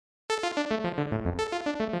Welcome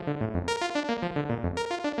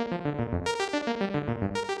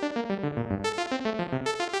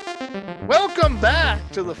back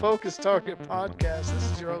to the Focus Target Podcast.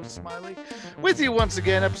 This is your host, Smiley, with you once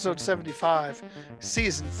again, episode 75,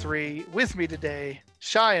 season 3. With me today,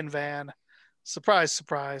 Shy and Van. Surprise,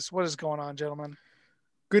 surprise. What is going on, gentlemen?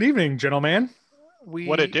 Good evening, gentlemen.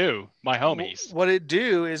 What it do, my homies? What it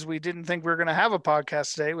do is we didn't think we were going to have a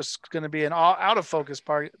podcast today. It was going to be an out of focus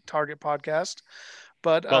target podcast.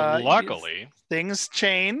 But luckily, things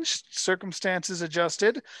changed, circumstances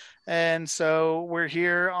adjusted, and so we're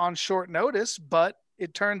here on short notice. But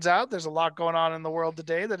it turns out there's a lot going on in the world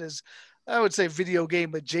today that is, I would say, video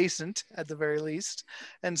game adjacent at the very least.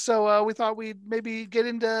 And so we thought we'd maybe get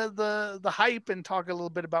into the hype and talk a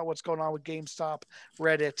little bit about what's going on with GameStop,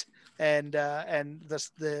 Reddit, and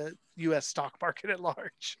the U.S. stock market at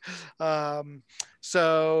large.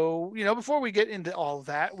 So, before we get into all of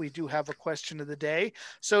that, we do have a question of the day.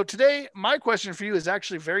 So today, my question for you is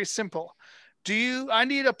actually very simple. I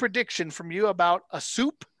need a prediction from you about a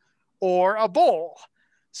soup or a bowl?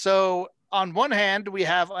 So on one hand, we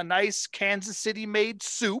have a nice Kansas City made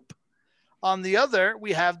soup. On the other,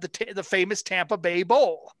 we have the famous Tampa Bay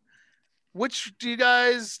Bowl. Which do you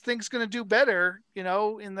guys think is going to do better,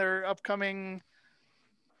 in their upcoming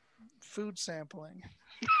food sampling?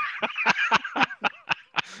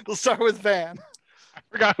 We'll start with Van. I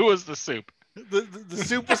forgot who was the soup. The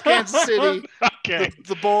soup was Kansas City. Okay.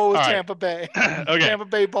 The bowl was All right. Tampa Bay. Okay. Tampa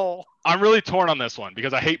Bay Bowl. I'm really torn on this one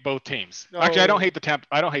because I hate both teams. Actually, I don't hate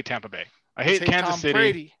Tampa Bay. I hate Kansas Tom City.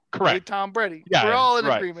 Brady. Correct. Hate Tom Brady. Yeah, We're all in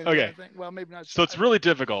right. agreement. Okay. Here, I think. Well, maybe not. So it's really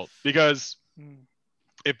difficult because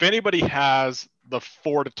if anybody has the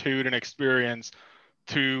fortitude and experience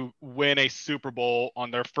to win a Super Bowl on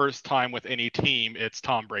their first time with any team, it's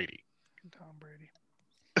Tom Brady. Tom Brady.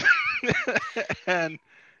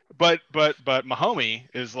 But Mahomie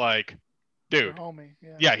is like, dude. Homie.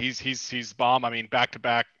 Yeah, he's bomb. I mean, back to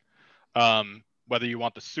back. Whether you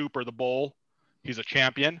want the soup or the bowl, he's a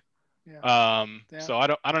champion. Yeah. So I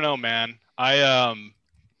don't know, man. I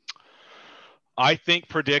think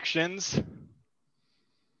predictions.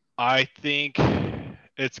 I think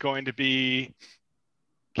it's going to be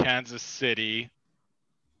Kansas City,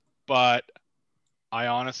 but I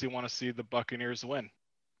honestly want to see the Buccaneers win,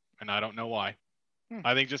 and I don't know why.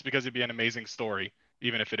 I think just because it'd be an amazing story,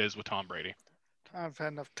 even if it is with Tom Brady. I've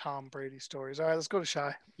had enough Tom Brady stories. All right, let's go to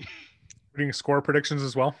Shy. Reading score predictions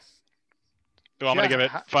as well. So I'm gonna give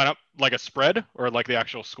it find out like a spread or like the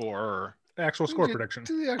actual score or actual score prediction.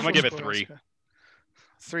 I'm gonna give it 3.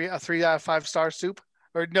 3 out of 5 star soup,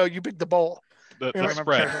 or no? You picked the bowl. The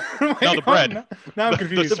spread. No, the bread. Now I'm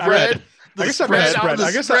confused. The bread. I guess I meant spread.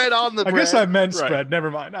 I guess I meant spread. Never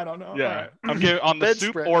mind. I don't know. Yeah. Right. I'm giving on the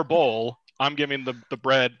soup spread. or bowl. I'm giving the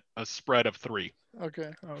bread a spread of 3.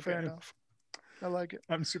 Okay. Fair enough. I like it.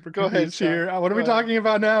 I'm super Go confused ahead, here. What are we talking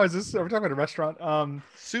about now? Are we talking about a restaurant?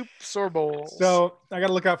 Soups or bowls? So I got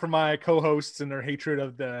to look out for my co-hosts and their hatred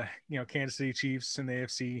of the Kansas City Chiefs and the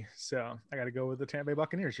AFC. So I got to go with the Tampa Bay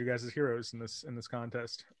Buccaneers. You guys as heroes in this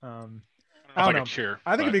contest. I don't know.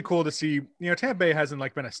 I think it'd be cool to see. Tampa Bay hasn't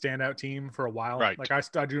been a standout team for a while. Right. I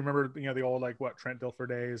do remember the old Trent Dilfer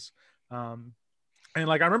days. And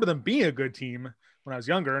I remember them being a good team when I was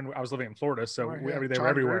younger and I was living in Florida, so they were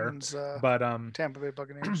everywhere. But Tampa Bay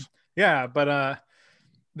Buccaneers. Yeah, but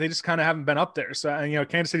they just kind of haven't been up there. So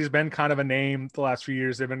Kansas City's been kind of a name the last few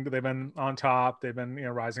years. They've been on top. They've been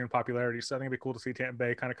rising in popularity. So I think it'd be cool to see Tampa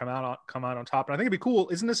Bay kind of come out on top. And I think it'd be cool.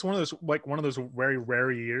 Isn't this one of those very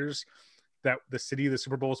rare years that the city the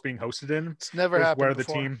Super Bowl is being hosted in? It's never happened where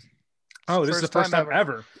before. The team. This is the first time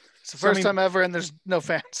ever. It's the first time ever, and there's no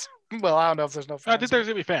fans. Well, I don't know if there's no fans. I think there's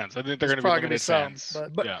gonna be fans. I think they're gonna be limited fans.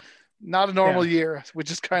 But yeah. Not a normal year, which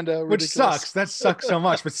is kind of ridiculous. Which sucks. That sucks so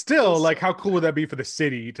much. But still, how cool would that be for the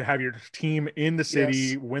city to have your team in the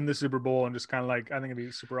city win the Super Bowl and just kind of I think it'd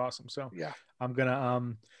be super awesome. So yeah, I'm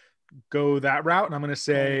gonna go that route, and I'm gonna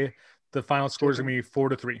say the final score is gonna be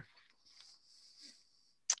 4-3.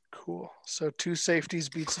 Cool. So 2 safeties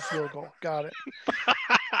beats the field goal. Got it.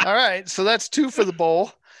 All right. So that's 2 for the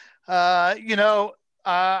bowl.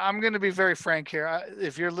 I'm going to be very frank here.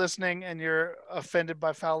 If you're listening and you're offended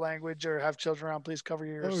by foul language or have children around, please cover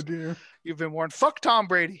your ears. Oh, dear. You've been warned. Fuck Tom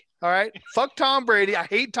Brady. All right. Fuck Tom Brady. I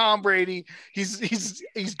hate Tom Brady.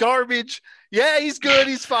 He's garbage. Yeah, he's good.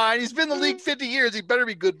 He's fine. He's been in the league 50 years. He better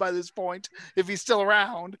be good by this point if he's still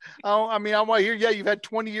around. I want to hear, you've had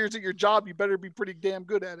 20 years at your job. You better be pretty damn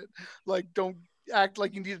good at it. Don't act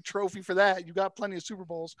like you need a trophy for that. You got plenty of Super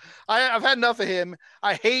Bowls. I've had enough of him.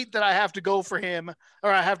 I hate that I have to go for him,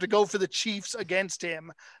 or I have to go for the Chiefs against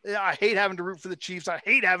him. I hate having to root for the Chiefs. I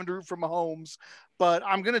hate having to root for Mahomes, but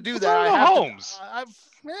I'm going to do that. I have Mahomes?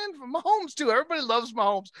 Man, Mahomes too. Everybody loves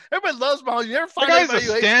Mahomes. Everybody loves Mahomes. You never The find guy's a anybody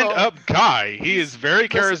who hates stand-up guy. He is very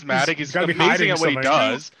charismatic. He's gotta be amazing hiding at what he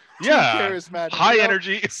somewhere. does. Too Yeah, charismatic. high you know?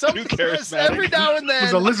 energy, too charismatic. Every now and then,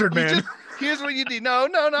 He's a lizard man. Here's what you need. No,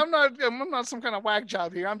 I'm not some kind of whack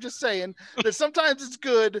job here. I'm just saying that sometimes it's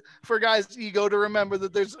good for a guy's ego to remember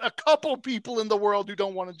that there's a couple people in the world who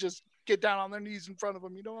don't want to just get down on their knees in front of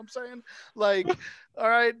him. You know what I'm saying? Like, all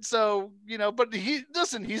right. So, but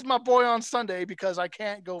he's my boy on Sunday because I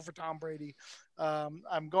can't go for Tom Brady.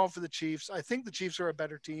 I'm going for the Chiefs. I think the Chiefs are a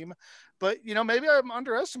better team, but maybe I'm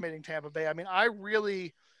underestimating Tampa Bay. I mean, I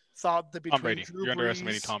really thought that between Tom Brady. Drew You're Brees,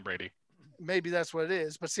 underestimating Tom Brady. Maybe that's what it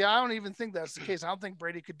is. But see, I don't even think that's the case. I don't think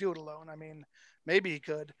Brady could do it alone. I mean, maybe he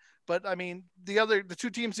could, but I mean, the two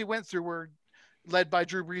teams he went through were led by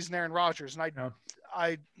Drew Brees and Aaron Rodgers, and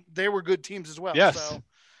they were good teams as well. Yes, so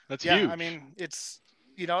that's huge. I mean,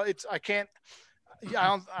 I can't.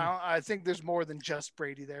 I think there's more than just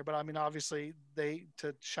Brady there, but I mean, obviously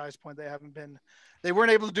to Shai's point, they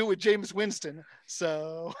weren't able to do it with Jameis Winston.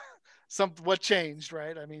 So what changed,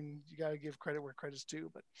 right? I mean, you got to give credit where credit's due,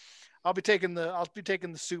 but I'll be taking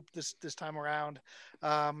the soup this time around.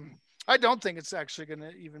 I don't think it's actually going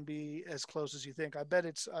to even be as close as you think. I bet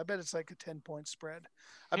it's like a 10-point spread.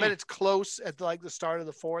 I bet it's close at the start of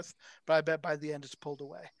the fourth, but I bet by the end it's pulled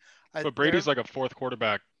away. But Brady's like a fourth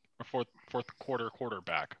quarter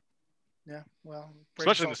quarterback. Yeah, well,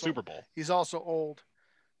 especially in the Super Bowl. He's also old.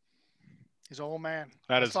 He's an old man.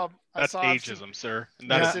 That's ageism, sir.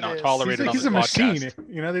 And that is not tolerated on this podcast. He's a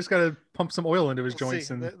machine. They just got to pump some oil into his joints.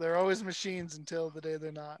 And they're always machines until the day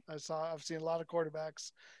they're not. I've seen a lot of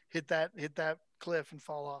quarterbacks hit that cliff and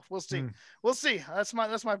fall off. We'll see. We'll see. That's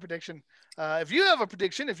my prediction. If you have a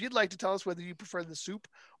prediction, if you'd like to tell us whether you prefer the soup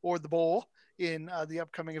or the bowl in the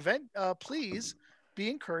upcoming event, please be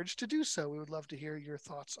encouraged to do so. We would love to hear your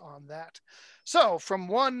thoughts on that. So from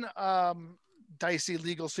one dicey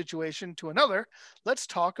legal situation to another, let's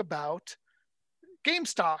talk about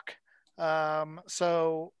GameStop.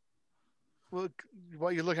 So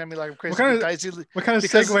what you're looking at me like I'm crazy. What kind of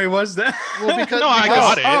segue was that? Well, because I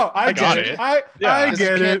got it. I got it. I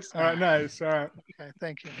get it. All right, nice. All right. Okay,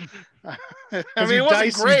 thank you. I mean, it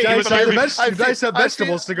wasn't great. You dice up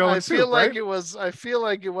vegetables to go in soup, right? I feel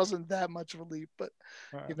like it wasn't that much of a leap, but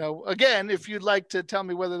again, if you'd like to tell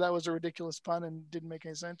me whether that was a ridiculous pun and didn't make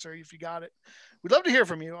any sense, or if you got it, we'd love to hear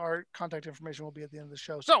from you. Our contact information will be at the end of the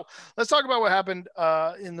show. So let's talk about what happened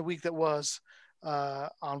in the week that was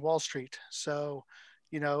on Wall Street. So,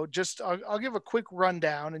 just I'll give a quick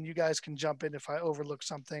rundown, and you guys can jump in if I overlook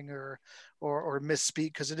something or misspeak,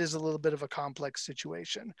 because it is a little bit of a complex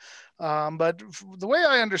situation. But the way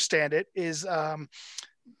I understand it is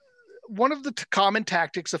one of the common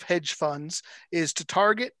tactics of hedge funds is to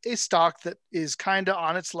target a stock that is kind of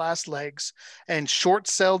on its last legs and short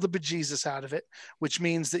sell the bejesus out of it, which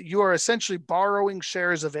means that you are essentially borrowing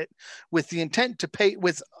shares of it with the intent to pay,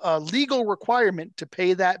 with a legal requirement to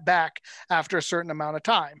pay that back after a certain amount of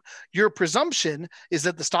time. Your presumption is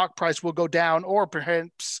that the stock price will go down or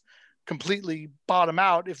perhaps completely bottom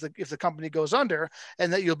out if the company goes under,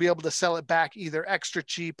 and that you'll be able to sell it back either extra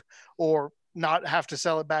cheap or not have to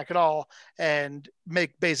sell it back at all and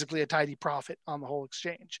make basically a tidy profit on the whole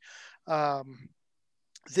exchange.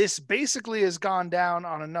 This basically has gone down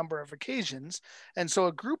on a number of occasions. And so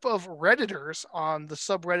a group of Redditors on the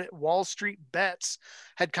subreddit Wall Street Bets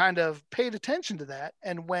had kind of paid attention to that.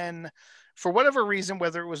 And when, for whatever reason,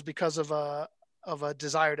 whether it was because of a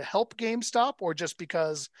desire to help GameStop or just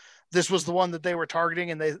because this was the one that they were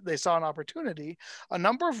targeting and they saw an opportunity, a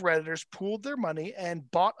number of Redditors pooled their money and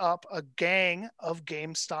bought up a gang of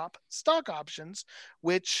GameStop stock options,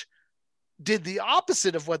 which did the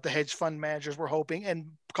opposite of what the hedge fund managers were hoping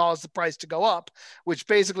and caused the price to go up, which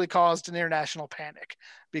basically caused an international panic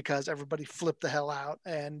because everybody flipped the hell out,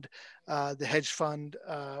 and the hedge fund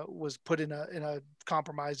was put in a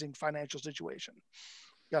compromising financial situation.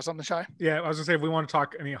 Got something, Shai? Yeah, I was gonna say, if we want to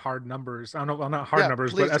talk any hard numbers, I don't know, well, not hard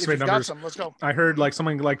numbers, please, but estimated numbers. Let's go. I heard like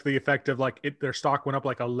something like the effect of their stock went up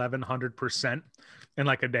like 1,100% in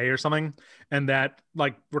like a day or something, and that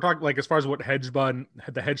like we're talking like as far as what the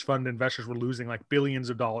hedge fund investors were losing like billions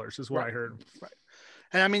of dollars is what I heard. Right.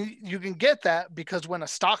 And I mean, you can get that because when a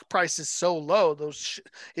stock price is so low,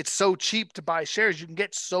 it's so cheap to buy shares. You can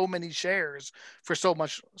get so many shares for so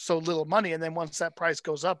little money. And then once that price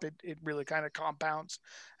goes up, it really kind of compounds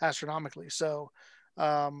astronomically. So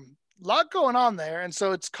Lot going on there. And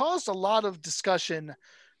so it's caused a lot of discussion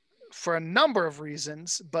for a number of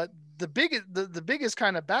reasons, but the biggest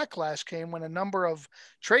kind of backlash came when a number of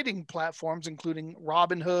trading platforms, including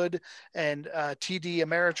Robinhood and TD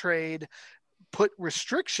Ameritrade, put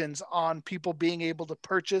restrictions on people being able to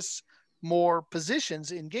purchase more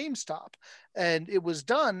positions in GameStop. And it was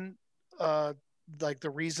done, like the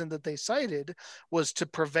reason that they cited was to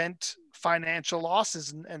prevent financial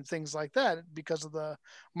losses and things like that because of the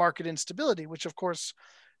market instability, which of course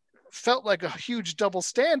felt like a huge double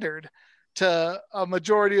standard to a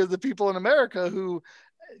majority of the people in America who,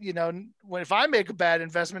 if I make a bad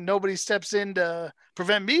investment, nobody steps in to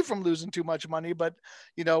prevent me from losing too much money. But,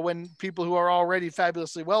 when people who are already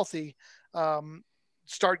fabulously wealthy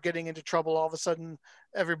start getting into trouble, all of a sudden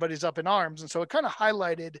everybody's up in arms. And so it kind of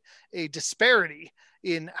highlighted a disparity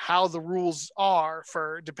in how the rules are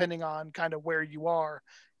for depending on kind of where you are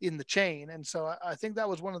in the chain. And so I think that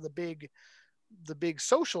was one of the big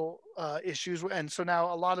social issues. And so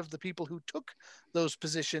now a lot of the people who took those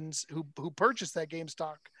positions, who purchased that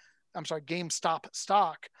GameStop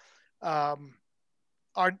stock, are,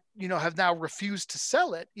 have now refused to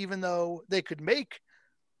sell it, even though they could make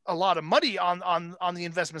a lot of money on the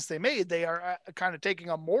investments they made. They are kind of taking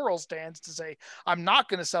a moral stance to say, I'm not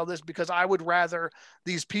going to sell this because I would rather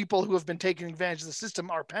these people who have been taking advantage of the system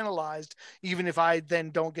are penalized, even if I then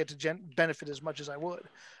don't get to benefit as much as I would.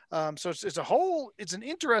 So it's an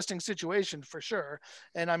interesting situation for sure.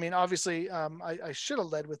 And I mean, obviously, I should have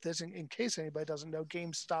led with this in case anybody doesn't know.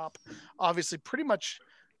 GameStop, obviously pretty much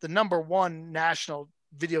the number one national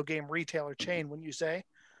video game retailer chain, wouldn't you say,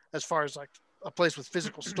 as far as like a place with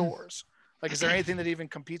physical stores? Like, is there anything that even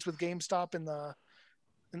competes with GameStop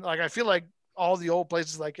I feel like all the old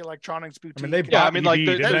places like Electronics Boutique. I mean,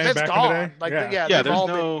 that's gone. They've all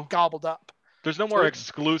been gobbled up. There's no more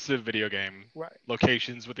exclusive video game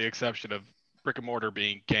locations, with the exception of brick and mortar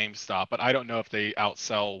being GameStop. But I don't know if they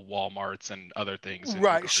outsell Walmarts and other things.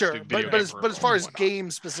 Right, sure. But as far as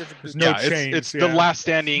game specific, it's the last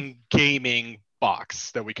standing gaming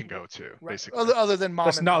box that we can go to, basically. Other than mom.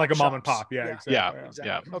 That's not like a mom and shops. pop. Yeah, exactly.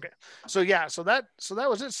 Yeah. Okay. So that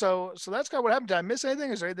was it. So that's kind of what happened. Did I miss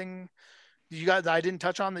anything? Is there anything you guys that I didn't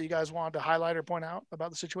touch on that you guys wanted to highlight or point out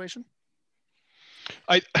about the situation?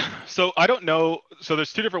 I don't know. So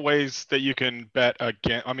there's two different ways that you can bet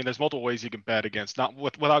against. I mean, there's multiple ways you can bet against, not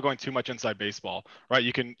without going too much inside baseball, right?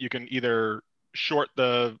 You can either short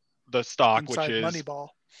the stock, inside which is Moneyball.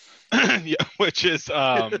 Yeah, which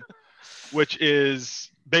is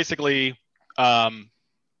basically,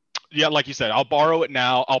 like you said, I'll borrow it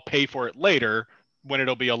now, I'll pay for it later when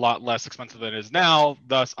it'll be a lot less expensive than it is now.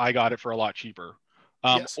 Thus, I got it for a lot cheaper.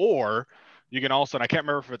 Yes. Or you can also, and I can't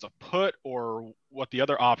remember if it's a put or what the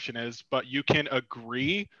other option is, but you can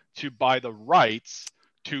agree to buy the rights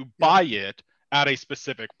to buy it at a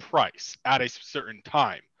specific price at a certain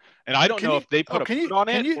time. And I don't know if they put a put on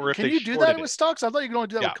it or if they shorted it. Can you do that with stocks? I thought you could only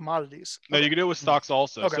do that with commodities. No, you can do it with stocks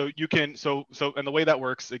also. Okay. So you can, and the way that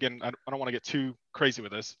works, again, I don't want to get too crazy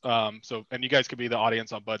with this. And you guys could be the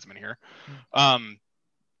audience on Budsman here.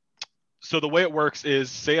 So the way it works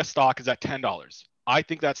is, say a stock is at $10. I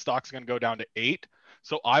think that stock's going to go down to $8.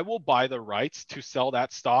 So I will buy the rights to sell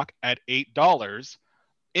that stock at $8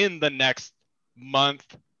 in the next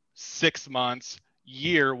month, 6 months,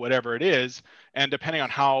 year, whatever it is. And depending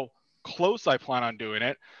on how close I plan on doing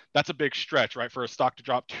it, that's a big stretch, right? For a stock to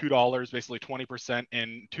drop $2, basically 20%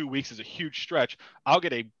 in 2 weeks is a huge stretch. I'll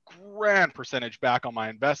get a grand percentage back on my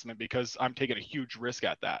investment because I'm taking a huge risk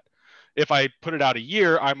at that. If I put it out a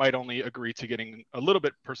year, I might only agree to getting a little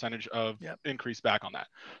bit percentage of increase back on that.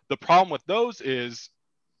 The problem with those is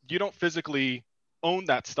you don't physically own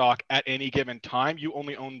that stock at any given time. You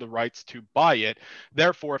only own the rights to buy it.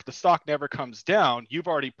 Therefore, if the stock never comes down, you've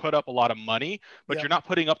already put up a lot of money, but you're not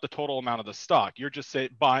putting up the total amount of the stock. You're just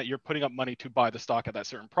you're putting up money to buy the stock at that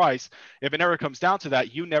certain price. If it never comes down to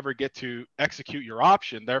that, you never get to execute your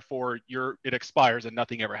option. Therefore, it expires and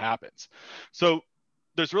nothing ever happens. So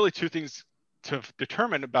there's really two things to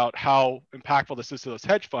determine about how impactful this is to those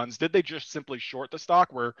hedge funds. Did they just simply short the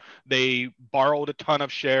stock where they borrowed a ton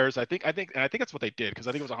of shares? I think that's what they did, because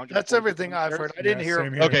I think it was 100. That's everything I've heard. I didn't hear.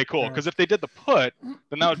 Okay, cool. Because if they did the put,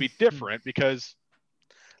 then that would be different. Because,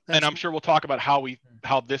 and I'm sure we'll talk about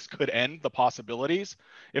how this could end, the possibilities.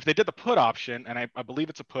 If they did the put option, and I believe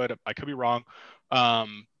it's a put, I could be wrong.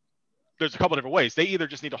 There's a couple different ways. They either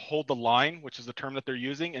just need to hold the line, which is the term that they're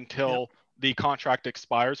using, until the contract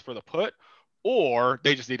expires for the put, or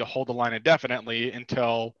they just need to hold the line indefinitely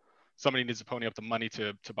until somebody needs to pony up the money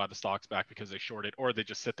to buy the stocks back because they shorted, or they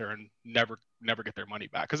just sit there and never get their money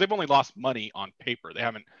back because they've only lost money on paper. They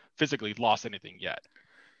haven't physically lost anything yet,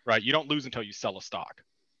 right? You don't lose until you sell a stock.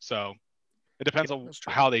 So it depends on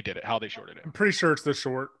how they did it, how they shorted it. I'm pretty sure it's the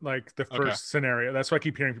short, like the first scenario. That's what I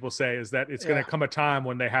keep hearing people say, is that it's going to come a time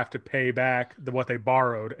when they have to pay back what they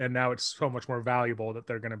borrowed, and now it's so much more valuable that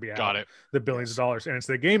they're going to be out the billions of dollars. And it's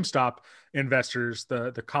the GameStop investors,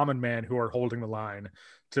 the common man, who are holding the line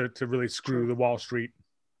to really screw the Wall Street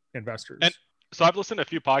investors. And so I've listened to a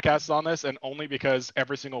few podcasts on this, and only because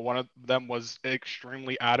every single one of them was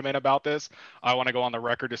extremely adamant about this, I want to go on the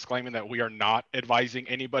record disclaiming that we are not advising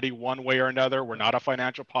anybody one way or another. We're not a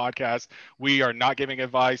financial podcast. We are not giving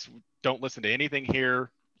advice. Don't listen to anything here,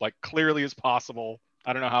 like clearly as possible.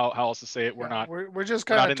 I don't know how else to say it. We're not. We're just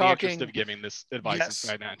kind of talking. The interest of giving this advice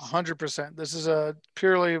and guidance. 100%. This is a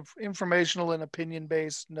purely informational and opinion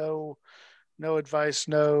based. No advice.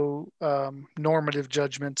 No normative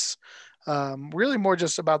judgments. Really more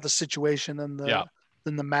just about the situation than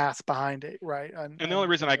the math behind it, right? And the only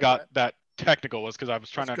reason I got that technical was because I was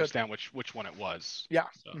trying to understand which one it was. Yeah.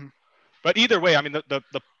 So. But either way, I mean,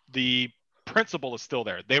 the principle is still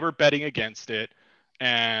there. They were betting against it,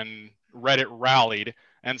 and Reddit rallied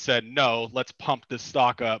and said, no, let's pump this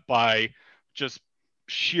stock up by just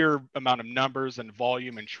sheer amount of numbers and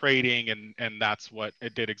volume and trading, and that's what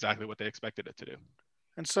it did, exactly what they expected it to do.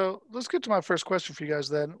 And so let's get to my first question for you guys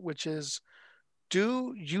then, which is,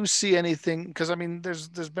 do you see anything? Because I mean, there's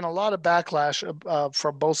been a lot of backlash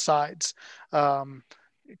from both sides, kind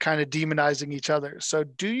of demonizing each other. So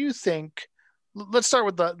do you think? Let's start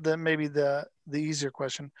with the maybe the easier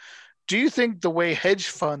question. Do you think the way hedge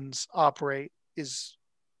funds operate is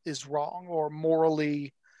wrong or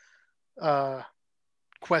morally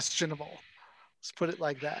questionable? Let's put it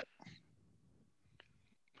like that.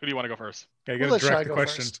 Who do you want to go first? Okay, you got to direct the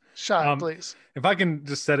question. Shai, please. If I can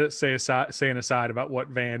just say an aside about what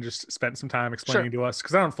Van just spent some time explaining to us,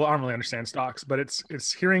 because I don't really understand stocks, but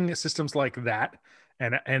it's hearing systems like that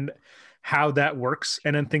and how that works,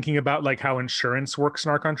 and then thinking about like how insurance works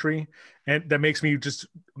in our country, and that makes me just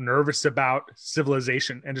nervous about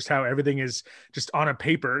civilization and just how everything is just on a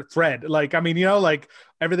paper thread. Like, I mean, like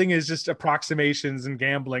everything is just approximations and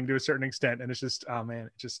gambling to a certain extent, and it's just, oh man,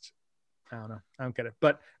 I don't know. I don't get it.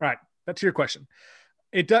 But all right, back to your question.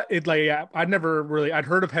 I'd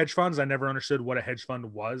heard of hedge funds. I never understood what a hedge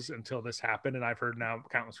fund was until this happened. And I've heard now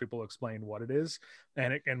countless people explain what it is.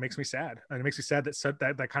 And it makes me sad. And it makes me sad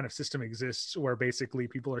that kind of system exists, where basically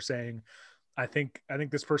people are saying, I think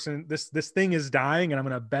this person, this thing is dying, and I'm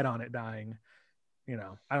going to bet on it dying.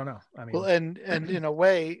 I don't know. I mean, well, and in a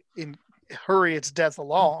way, hurry its death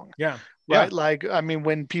along. Yeah. Right. Yeah. Like, I mean,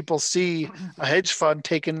 when people see a hedge fund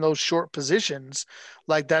taking those short positions,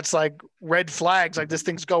 like that's like red flags, like this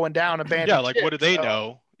thing's going down, abandoned. Yeah. Like, what do they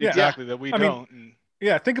know exactly that we don't?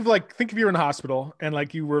 Yeah. Think if you're in the hospital and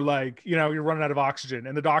like you were like, you're running out of oxygen,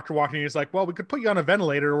 and the doctor walking in is like, well, we could put you on a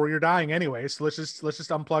ventilator or you're dying anyway. So let's just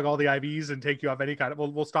unplug all the IVs and take you off any kind of,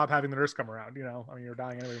 we'll stop having the nurse come around, I mean, you're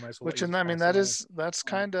dying anyway. You might as well. Which, and I mean, that's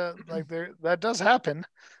kind of like that does happen.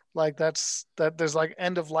 Like that there's like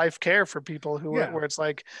end of life care for people where it's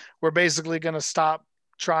like, we're basically going to stop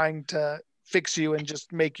trying to fix you and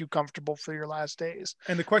just make you comfortable for your last days.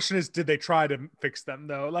 And the question is, did they try to fix them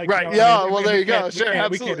though? Like, right. Well, there you go. Sure.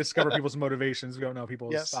 We can't discover people's motivations. We don't know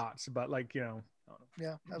people's thoughts, but like,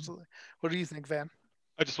 Yeah, absolutely. What do you think, Van?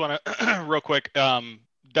 I just want to real quick,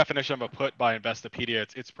 definition of a put by Investopedia.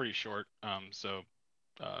 It's pretty short. So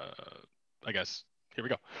I guess, here we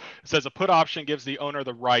go. It says a put option gives the owner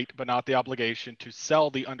the right, but not the obligation, to sell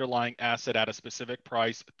the underlying asset at a specific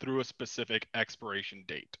price through a specific expiration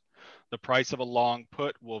date. The price of a long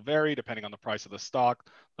put will vary depending on the price of the stock,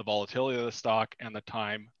 the volatility of the stock, and the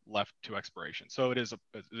time left to expiration. So it is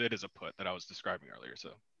a put that I was describing earlier.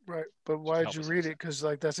 So right, but why did you read it? Because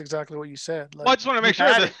like that's exactly what you said. Like, well, I just want to make sure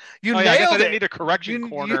that you nailed I guess I it. didn't need a correction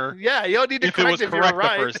corner. You don't need to if correct it was correct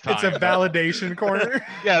the first time. It's a validation corner.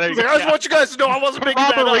 Yeah, there you go. I just want you guys to know I wasn't making that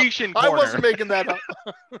up. Corroboration corner. I wasn't making that up.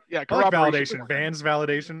 Yeah, corroboration. Like validation. Van's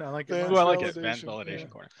validation. I like it. I like it. Van's validation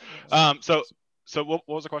corner. So what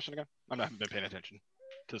was the question again? I haven't been paying attention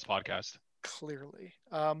to this podcast. Clearly.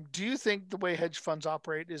 Do you think the way hedge funds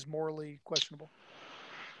operate is morally questionable?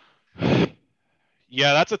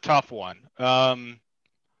 Yeah, that's a tough one.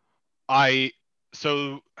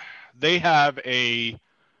 So they have a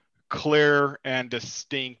clear and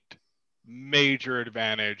distinct major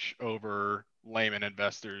advantage over layman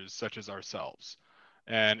investors such as ourselves.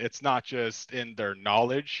 And it's not just in their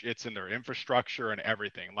knowledge, it's in their infrastructure and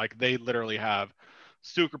everything. Like they literally have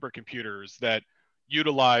supercomputers that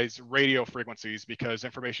utilize radio frequencies because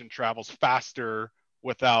information travels faster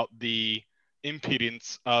without the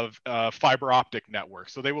impedance of fiber optic network.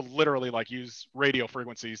 So they will literally like use radio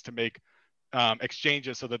frequencies to make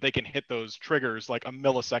exchanges so that they can hit those triggers like a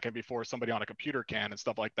millisecond before somebody on a computer can and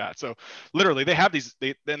stuff like that. So literally they have these,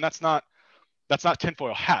 and that's not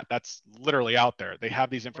tinfoil hat. That's literally out there. They have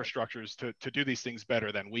these infrastructures to do these things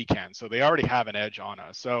better than we can. So they already have an edge on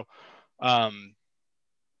us. So,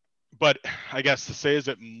 but I guess to say, is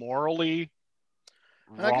it morally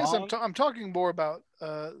and I guess I'm talking more about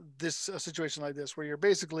this situation like this, where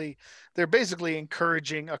they're basically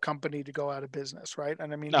encouraging a company to go out of business, right?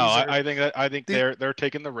 And I mean, no, I think they're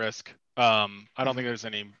taking the risk. I don't think there's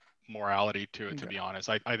any morality to it, to be honest.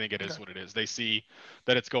 I think it is what it is. They see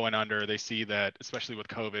that it's going under. They see that, especially with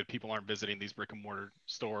COVID, people aren't visiting these brick and mortar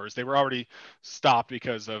stores. They were already stopped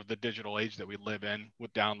because of the digital age that we live in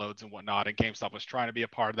with downloads and whatnot. And GameStop was trying to be a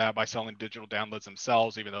part of that by selling digital downloads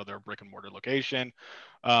themselves, even though they're a brick and mortar location.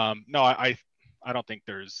 No, I don't think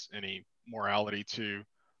there's any morality to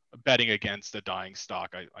betting against a dying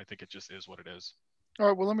stock. I think it just is what it is. All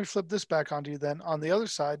right, well, let me flip this back onto you then. On the other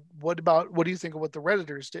side, what do you think of what the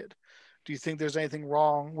Redditors did? Do you think there's anything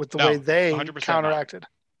wrong with the way they counteracted?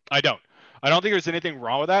 I don't think there's anything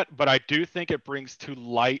wrong with that, but I do think it brings to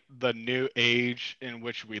light the new age in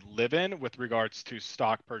which we live in with regards to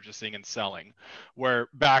stock purchasing and selling, where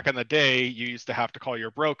back in the day, you used to have to call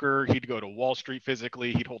your broker. He'd go to Wall Street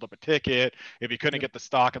physically. He'd hold up a ticket. If he couldn't get the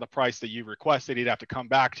stock at the price that you requested, he'd have to come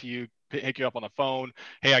back to you, pick you up on the phone.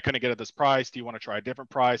 Hey, I couldn't get at this price. Do you want to try a different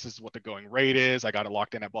price? This is what the going rate is. I got it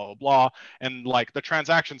locked in at blah, blah, blah. And like the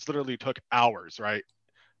transactions literally took hours, right?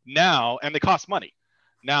 Now, and they cost money.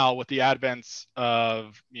 Now, with the advents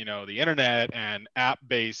of, the internet and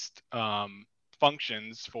app-based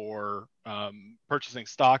functions for purchasing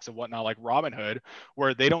stocks and whatnot, like Robinhood,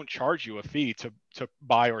 where they don't charge you a fee to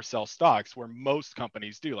buy or sell stocks, where most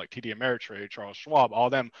companies do, like TD Ameritrade, Charles Schwab, all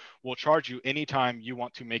of them will charge you anytime you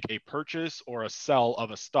want to make a purchase or a sell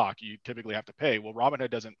of a stock. You typically have to pay. Well,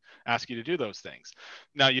 Robinhood doesn't ask you to do those things.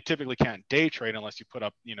 Now, you typically can't day trade unless you put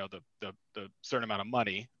up, the certain amount of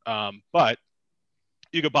money, but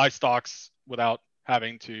you could buy stocks without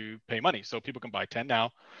having to pay money. So people can buy 10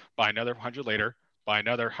 now, buy another 100 later, buy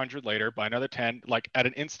another 100 later, buy another 10, like at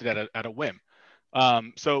an instant, at a whim.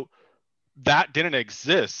 So that didn't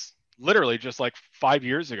exist literally just like 5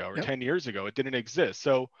 years ago or 10 years ago. It didn't exist.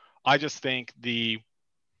 So I just think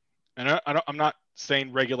I'm not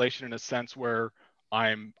saying regulation in a sense where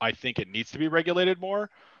I think it needs to be regulated more.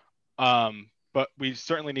 But we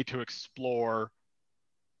certainly need to explore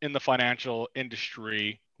in the financial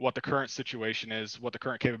industry what the current situation is, what the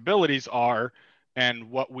current capabilities are, and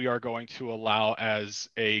what we are going to allow as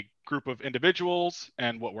a group of individuals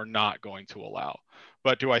and what we're not going to allow.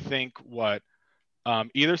 But do I think what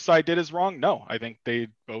either side did is wrong? No, I think they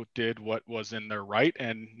both did what was in their right,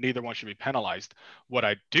 and neither one should be penalized. What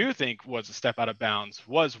I do think was a step out of bounds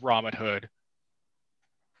was Robinhood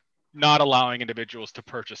not allowing individuals to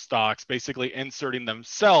purchase stocks, basically inserting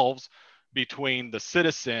themselves between the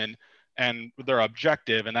citizen and their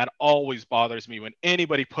objective. And that always bothers me when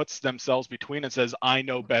anybody puts themselves between and says, I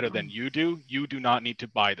know better than you do. You do not need to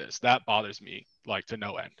buy this. That bothers me like to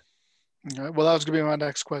no end. All right, well, that was going to be my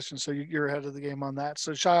next question. So you're ahead of the game on that.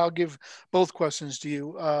 So Shai, I'll give both questions to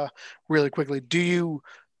you really quickly. Do you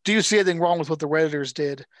see anything wrong with what the Redditors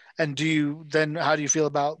did? And how do you feel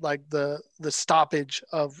about like the stoppage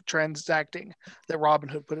of transacting that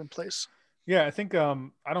Robinhood put in place? Yeah, I think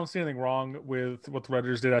I don't see anything wrong with what the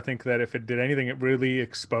Redditors did. I think that if it did anything, it really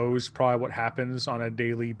exposed probably what happens on a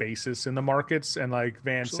daily basis in the markets. And like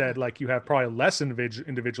Van said, like you have probably less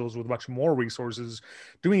individuals with much more resources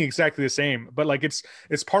doing exactly the same. But like it's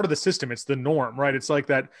part of the system. It's the norm, right? It's like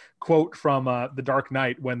that quote from The Dark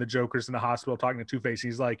Knight when the Joker's in the hospital talking to Two-Face.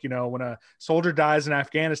 He's like, when a soldier dies in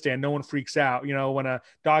Afghanistan, no one freaks out. When a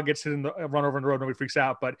dog gets hit run over in the road, nobody freaks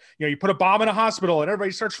out. But you put a bomb in a hospital and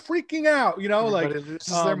everybody starts freaking out. Everybody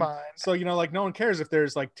loses their mind. So, like no one cares if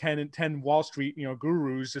there's like 10 Wall Street,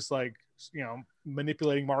 gurus just like,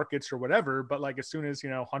 manipulating markets or whatever. But like, as soon as,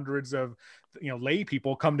 hundreds of, lay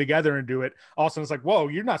people come together and do it, all of a sudden it's like, whoa,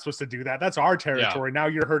 you're not supposed to do that. That's our territory. Yeah. Now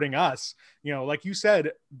you're hurting us. Like you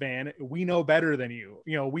said, Van, we know better than you.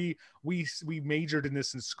 We majored in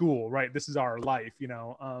this in school, right? This is our life,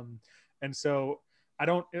 and so I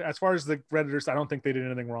don't, as far as the Redditors, I don't think they did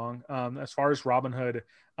anything wrong. As far as Robinhood,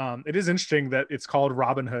 it is interesting that it's called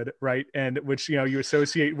Robinhood, right? And which, you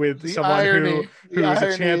associate with The someone irony, who is a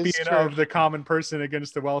is champion true. of the common person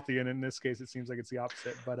against the wealthy. And in this case, it seems like it's the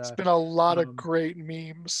opposite. But it's been a lot of great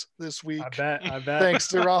memes this week. I bet. Thanks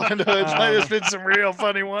to Robinhood. There's been some real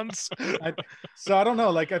funny ones. So I don't know.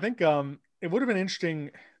 Like, I think it would have been interesting.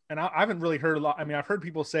 And I haven't really heard a lot. I mean, I've heard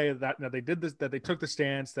people say that they did this, that they took the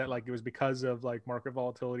stance that like it was because of like market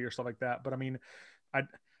volatility or stuff like that. But I mean,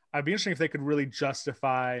 I'd be interesting if they could really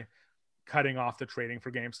justify cutting off the trading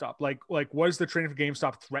for GameStop. Like was the trading for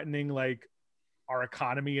GameStop threatening like our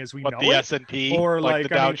economy as we know the it? S&P or like the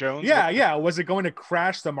Dow Jones? Yeah. Was it going to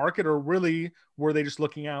crash the market, or really were they just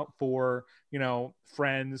looking out for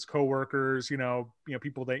friends, coworkers,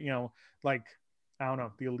 people that like I don't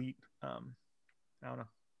know, the elite. I don't know.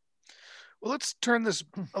 Well, let's turn this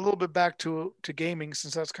a little bit back to gaming,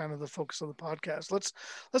 since that's kind of the focus of the podcast. Let's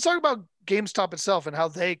talk about GameStop itself and how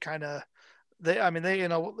they in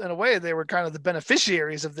a way they were kind of the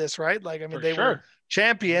beneficiaries of this, right? Like, I mean, they were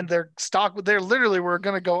championed. Their stock, they literally were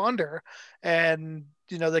going to go under, and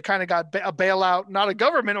they kind of got a bailout, not a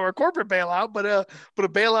government or a corporate bailout, but a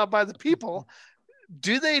bailout by the people.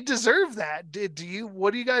 Do they deserve that?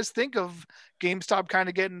 What do you guys think of GameStop kind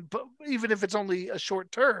of getting, even if it's only a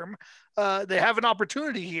short term, they have an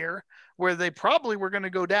opportunity here where they probably were going to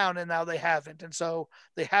go down and now they haven't. And so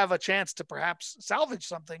they have a chance to perhaps salvage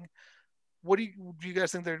something. What do you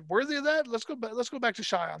guys think they're worthy of that? Let's go back to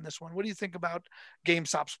Shai on this one. What do you think about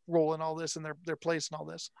GameStop's role in all this and their place in all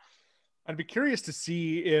this? I'd be curious to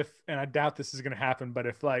see if, and I doubt this is going to happen, but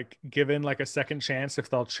if like given like a second chance,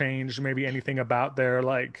 if they'll change maybe anything about their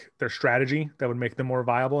strategy that would make them more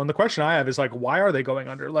viable. And the question I have is like, why are they going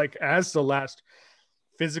under? Like, as the last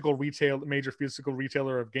major physical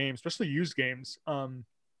retailer of games, especially used games,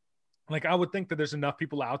 like I would think that there's enough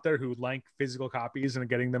people out there who like physical copies and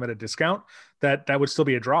getting them at a discount that would still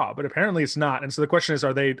be a draw, but apparently it's not. And so the question is,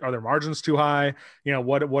 are their margins too high?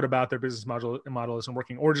 What about their business model isn't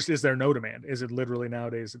working, or just is there no demand? Is it literally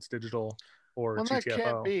nowadays it's digital or well, TTFO? That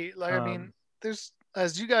can't be. Like, I mean, there's,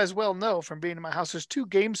 as you guys well know from being in my house, there's two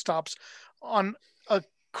GameStops on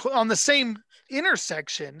the same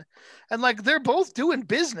intersection, and like they're both doing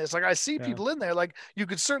business. Like I see people in there. Like you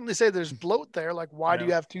could certainly say there's bloat there. Like why do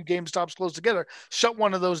you have two GameStops close together? Shut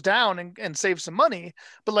one of those down and save some money.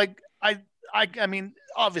 But like I mean,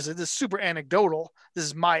 obviously this is super anecdotal. This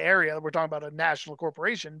is my area. We're talking about a national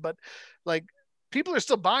corporation, but like people are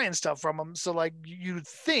still buying stuff from them. So like you'd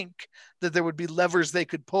think that there would be levers they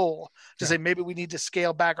could pull to say, maybe we need to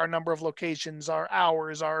scale back our number of locations, our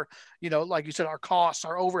hours, our, like you said, our costs,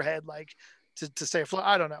 our overhead, like to stay afloat.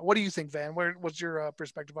 I don't know. What do you think, Van? What's your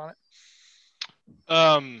perspective on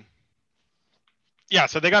it? Yeah,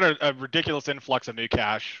 so they got a ridiculous influx of new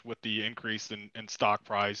cash with the increase in stock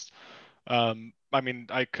price. I mean,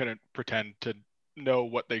 I couldn't pretend to know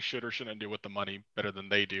what they should or shouldn't do with the money better than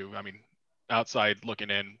they do. I mean, outside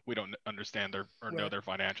looking in, we don't understand know their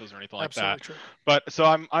financials or anything like that. True. But so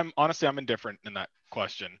I'm honestly, I'm indifferent in that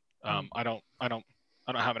question. I don't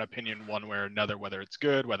have an opinion one way or another, whether it's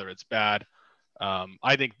good, whether it's bad.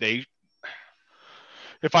 I think if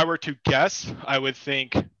I were to guess, I would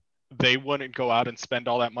think they wouldn't go out and spend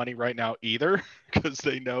all that money right now either, because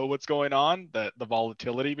they know what's going on, the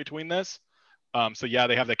volatility between this. So yeah,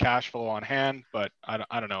 they have the cash flow on hand, but I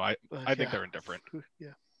don't know. I think they're indifferent. Yeah.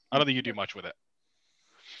 I don't think you do much with it.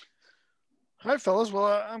 All right, fellas.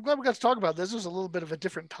 Well, I'm glad we got to talk about this. It was a little bit of a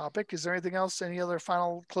different topic. Is there anything else? Any other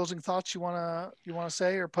final closing thoughts you wanna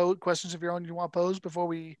say, or questions of your own you want to pose before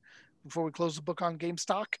we close the book on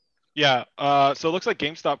GameStop? Yeah. So it looks like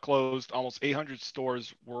GameStop closed almost 800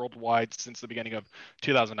 stores worldwide since the beginning of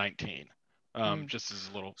 2019. Just as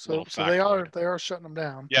a little so fact they are shutting them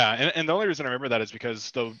down. Yeah, and the only reason I remember that is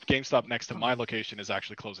because the GameStop next to my location is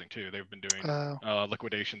actually closing too. They've been doing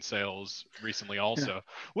liquidation sales recently also,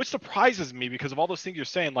 which surprises me because of all those things you're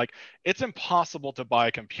saying. Like, it's impossible to buy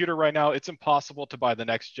a computer right now. It's impossible to buy the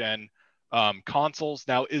next gen consoles.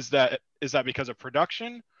 Now, is that because of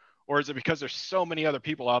production, or is it because there's so many other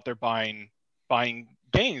people out there buying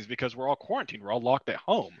games because we're all quarantined, we're all locked at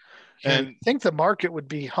home? And I think the market would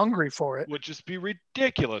be hungry for it. Would just be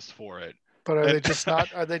ridiculous for it. But are they just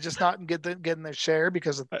not? Are they just not getting their share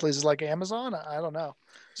because of places like Amazon? I don't know.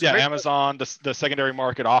 So Amazon, the secondary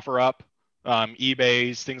market, OfferUp,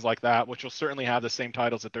 eBay's, things like that, which will certainly have the same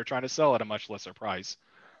titles that they're trying to sell at a much lesser price.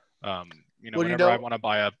 Whenever I want to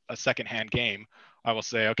buy a secondhand game, I will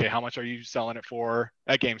say, okay, how much are you selling it for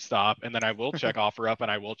at GameStop? And then I will check OfferUp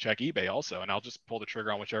and I will check eBay also. And I'll just pull the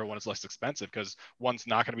trigger on whichever one is less expensive, because one's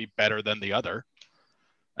not going to be better than the other.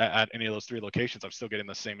 at any of those 3 locations, I'm still getting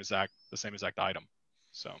the same exact item.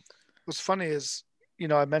 So what's funny is,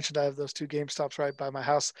 I mentioned I have those 2 GameStops right by my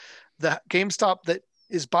house. The GameStop that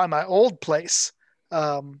is by my old place,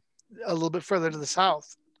 a little bit further to the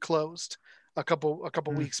south, closed a couple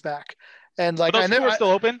weeks back. And like, but those 2 are still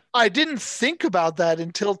open. I didn't think about that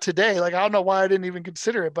until today. Like, I don't know why I didn't even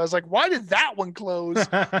consider it, but I was like, why did that one close?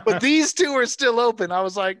 But these 2 are still open. I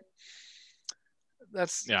was like,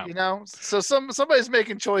 that's, so somebody's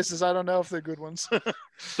making choices. I don't know if they're good ones.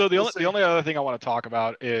 So the only other thing I want to talk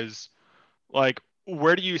about is, like,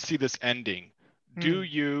 where do you see this ending? Do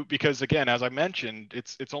you, because again, as I mentioned,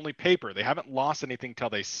 it's only paper. They haven't lost anything till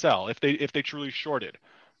they sell. If they truly shorted,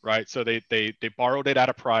 right? So they borrowed it at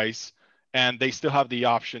a price, and they still have the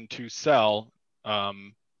option to sell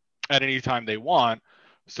at any time they want.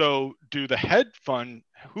 So do the hedge fund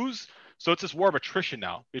so it's this war of attrition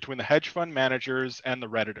now between the hedge fund managers and the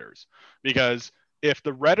Redditors, because if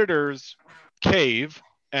the Redditors cave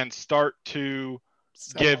and start to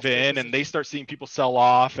give in, and they start seeing people sell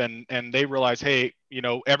off, and they realize, hey,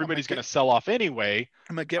 everybody's going to sell off anyway.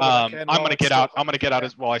 I'm going to get what I can. I'm going to get out. I'm going to get out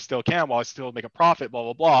as well. I still can, while I still make a profit. Blah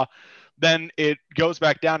blah blah. Then it goes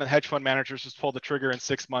back down, and hedge fund managers just pull the trigger in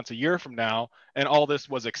 6 months, a year from now, and all this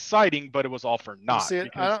was exciting, but it was all for naught.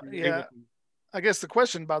 I guess the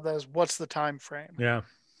question about that is, what's the time frame? Yeah.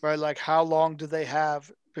 Right. Like, how long do they have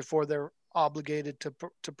before they're obligated to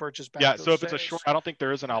purchase back? Yeah. So if it's a short, I don't think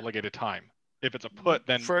there is an obligated time. If it's a put,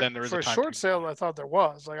 then there is for a time. For a short sale, I thought there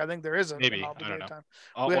was. Like, I think there is an obligated time.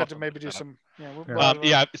 We have to maybe do some.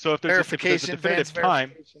 So if there's a definitive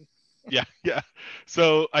time. Yeah.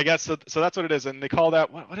 So I guess so that's what it is, and they call that,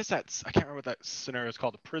 what is that? I can't remember what that scenario is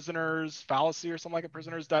called. The prisoner's fallacy or something like it.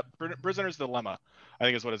 Prisoner's dilemma, I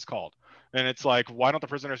think is what it's called. And it's like, why don't the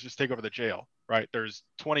prisoners just take over the jail? Right? There's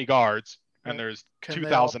 20 guards and there's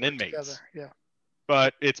 2,000 inmates. Yeah.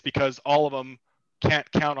 But it's because all of them can't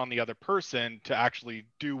count on the other person to actually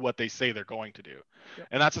do what they say they're going to do. Yep.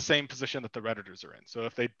 And that's the same position that the Redditors are in. So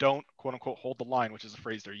if they don't, quote unquote, hold the line, which is a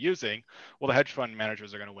phrase they're using, well, the hedge fund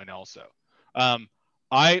managers are going to win also.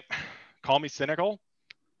 I call me cynical.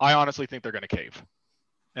 I honestly think they're going to cave.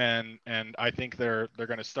 And I think they're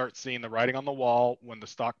going to start seeing the writing on the wall when the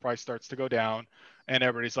stock price starts to go down, and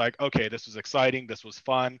everybody's like, okay, this was exciting, this was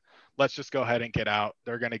fun, let's just go ahead and get out.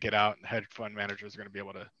 They're going to get out, and hedge fund managers are going to be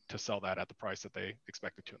able to sell that at the price that they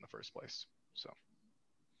expected to in the first place. So,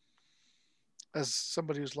 as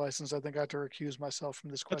somebody who's licensed, I think I have to recuse myself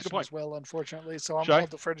from this question as well, unfortunately. So I'll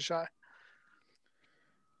defer to Shy.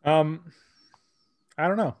 I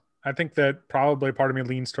don't know. I think that probably part of me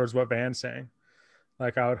leans towards what Van's saying.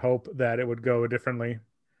 Like, I would hope that it would go differently,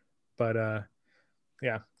 but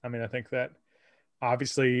yeah, I mean, I think that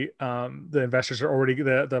obviously the investors are already,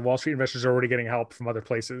 the Wall Street investors are already getting help from other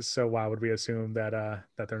places. So why would we assume that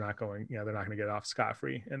that they're not going, they're not going to get off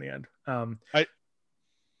scot-free in the end?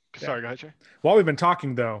 Sorry, go ahead, Jay. While we've been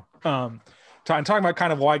talking though, talking about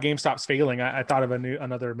kind of why GameStop's failing, I thought of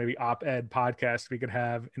another maybe op-ed podcast we could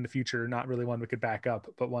have in the future. Not really one we could back up,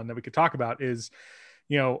 but one that we could talk about is,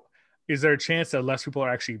 is there a chance that less people are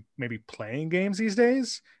actually maybe playing games these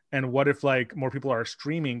days? And what if like more people are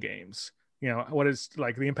streaming games? What is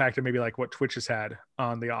like the impact of maybe like what Twitch has had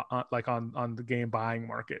on the on the game buying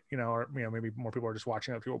market? Or maybe more people are just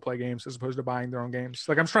watching other people play games as opposed to buying their own games.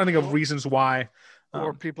 Like, I'm just trying to think of reasons why.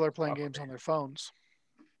 Or people are playing games on their phones.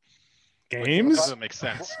 Games? That doesn't make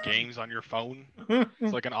sense. Games on your phone?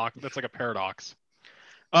 It's like that's like a paradox.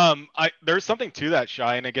 There's something to that,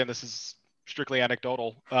 Shy, and again, this is strictly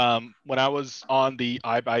anecdotal. When I was on the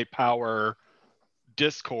iBuyPower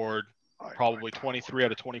Discord, probably 23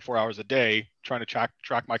 out of 24 hours a day, trying to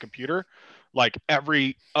track my computer, like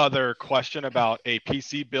every other question about a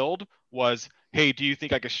PC build was, hey, do you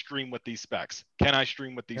think I could stream with these specs? Can I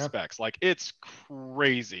stream with these specs? Like, it's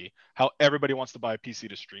crazy how everybody wants to buy a PC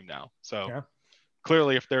to stream now. So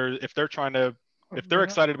clearly, if they're trying to, if they're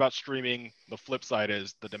excited about streaming, the flip side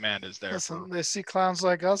is the demand is there. Listen, they see clowns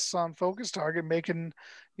like us on Focus Target making,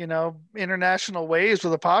 international waves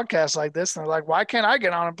with a podcast like this, and they're like, "Why can't I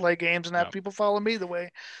get on and play games and have people follow me the way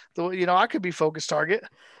I could be Focus Target?"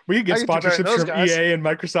 We could get sponsorships from EA and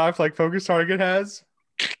Microsoft like Focus Target has.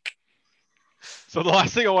 So the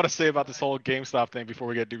last thing I want to say about this whole GameStop thing before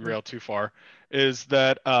we get derailed too far is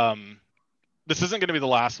that this isn't going to be the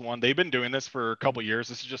last one. They've been doing this for a couple years.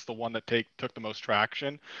 This is just the one that took the most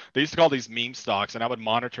traction. They used to call these meme stocks, and I would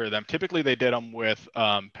monitor them. Typically, they did them with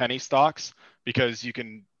penny stocks because you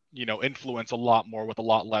can, influence a lot more with a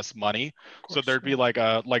lot less money. So there'd be like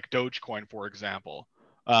Dogecoin, for example.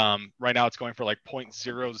 Right now, it's going for like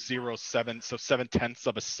 0.007, so 0.7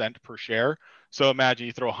 of a cent per share. So imagine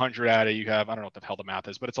you throw 100 at it, you have, I don't know what the hell the math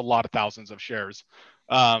is, but it's a lot of thousands of shares.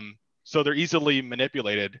 So they're easily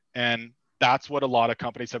manipulated, and that's what a lot of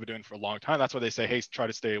companies have been doing for a long time. That's why they say, hey, try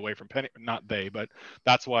to stay away from penny, not they, but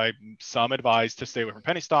that's why some advise to stay away from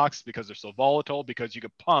penny stocks, because they're so volatile, because you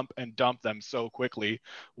could pump and dump them so quickly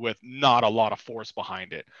with not a lot of force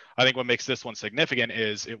behind it. I think what makes this one significant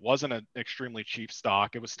is it wasn't an extremely cheap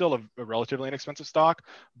stock. It was still a relatively inexpensive stock,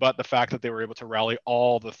 but the fact that they were able to rally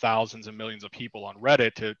all the thousands and millions of people on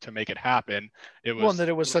Reddit to make it happen, it was, well, and that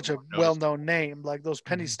it was such a noticeable. well-known name, like those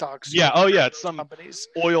penny stocks. Yeah. Oh yeah. It's some companies.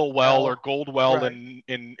 oil well or gold well right.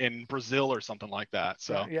 in Brazil or something like that.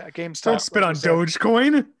 So yeah, GameStop. Don't spit on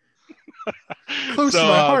Dogecoin. Close to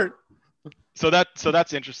my heart. So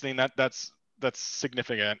that's interesting. That's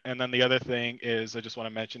significant. And then the other thing is, I just want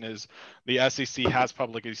to mention, is the SEC has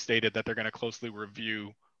publicly stated that they're going to closely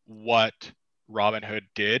review what Robinhood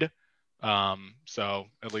did. So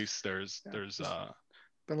at least there's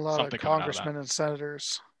been a lot of congressmen and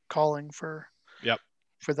senators calling for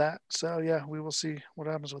that. So yeah, we will see what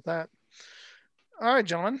happens with that. All right,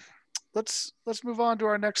 gentlemen, let's move on to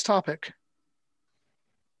our next topic.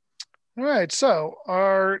 All right, so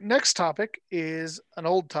our next topic is an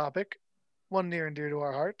old topic, one near and dear to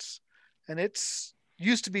our hearts, and it's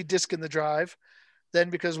used to be Disc in the Drive.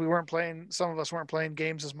 Then, because some of us weren't playing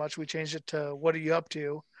games as much, we changed it to What Are You Up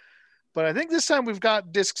To? But I think this time we've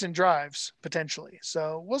got discs and drives potentially.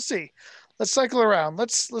 So we'll see. Let's cycle around.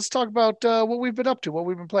 Let's talk about what we've been up to, what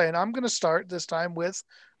we've been playing. I'm going to start this time with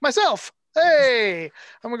myself. Hey,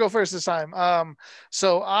 I'm going to go first this time.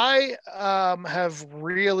 So I have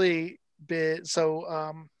really been,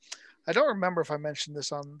 I don't remember if I mentioned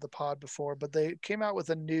this on the pod before, but they came out with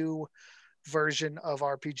a new version of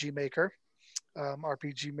RPG Maker,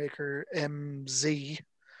 RPG Maker MZ.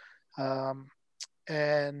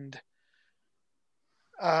 And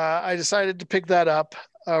I decided to pick that up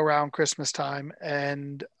around Christmas time,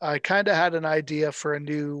 and I kind of had an idea for a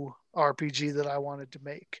new RPG that I wanted to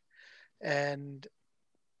make. And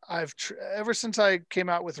I've ever since I came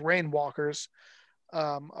out with Rainwalkers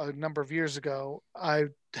a number of years ago, I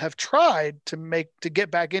have tried to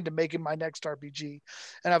get back into making my next RPG,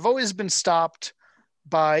 and I've always been stopped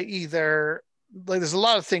by either, like, there's a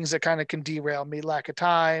lot of things that kind of can derail me: lack of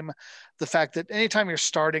time, the fact that anytime you're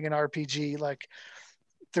starting an RPG, like,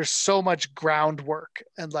 there's so much groundwork,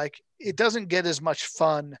 and like it doesn't get as much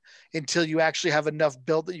fun until you actually have enough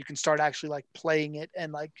built that you can start actually like playing it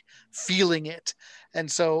and like feeling it. And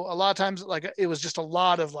so a lot of times, like, it was just a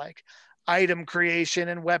lot of like item creation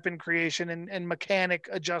and weapon creation and mechanic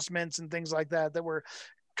adjustments and things like that were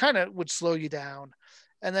kind of would slow you down.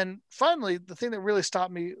 And then finally, the thing that really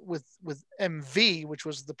stopped me with MV, which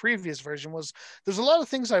was the previous version, was there's a lot of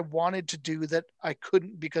things I wanted to do that I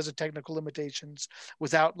couldn't because of technical limitations,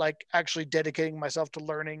 without like actually dedicating myself to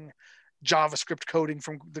learning JavaScript coding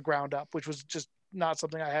from the ground up, which was just not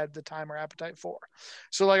something I had the time or appetite for.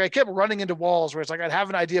 So like I kept running into walls where it's like I'd have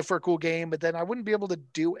an idea for a cool game, but then I wouldn't be able to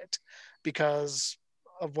do it because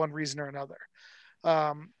of one reason or another.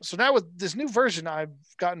 So now with this new version, I've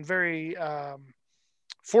gotten very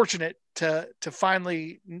fortunate to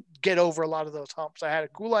finally get over a lot of those humps. I had a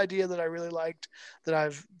cool idea that I really liked that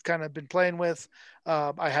I've kind of been playing with.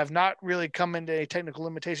 I have not really come into any technical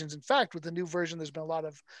limitations. In fact, with the new version, there's been a lot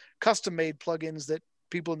of custom made plugins that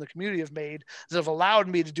people in the community have made that have allowed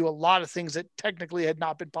me to do a lot of things that technically had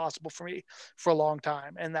not been possible for me for a long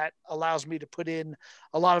time. And that allows me to put in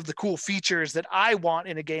a lot of the cool features that I want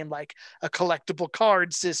in a game, like a collectible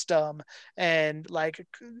card system and like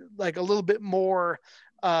a little bit more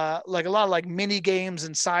like a lot of like mini games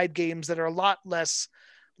and side games that are a lot less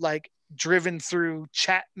like driven through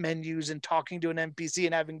chat menus and talking to an NPC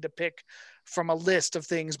and having to pick from a list of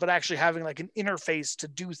things, but actually having like an interface to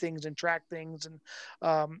do things and track things. And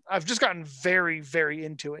I've just gotten very, very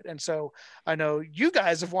into it. And so I know you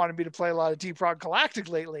guys have wanted me to play a lot of T-Prog Galactic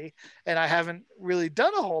lately, and I haven't really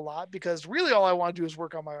done a whole lot because really all I want to do is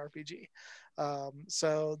work on my RPG.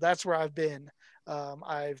 So that's where I've been.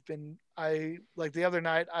 I like the other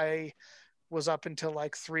night, I was up until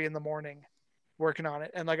like 3 a.m. working on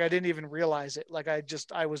it. And like, I didn't even realize it. Like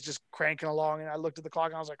I was just cranking along, and I looked at the clock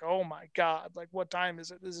and I was like, oh my God, like what time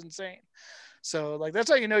is it? This is insane. So like, that's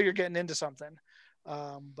how you know you're getting into something.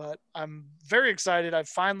 But I'm very excited. I've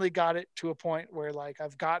finally got it to a point where like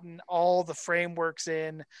I've gotten all the frameworks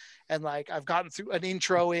in, and like I've gotten through an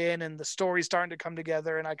intro in, and the story's starting to come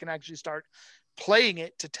together, and I can actually start playing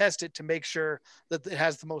it to test it to make sure that it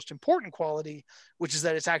has the most important quality, which is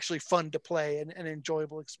that it's actually fun to play and an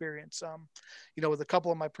enjoyable experience. With a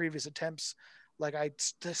couple of my previous attempts, like I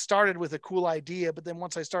started with a cool idea, but then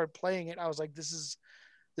once I started playing it, I was like, this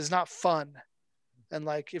is not fun. And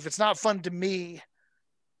like, if it's not fun to me,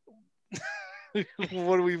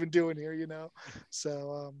 what are we even doing here,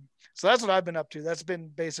 So that's what I've been up to. That's been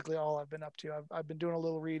basically all I've been up to. I've been doing a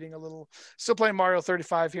little reading, still playing Mario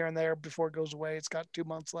 35 here and there before it goes away. It's got 2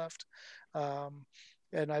 months left.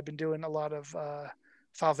 And I've been doing a lot of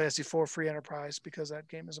Final Fantasy 4 free enterprise because that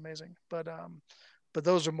game is amazing. But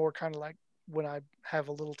those are more kind of like when I have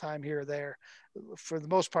a little time here or there. For the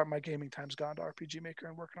most part, my gaming time's gone to RPG Maker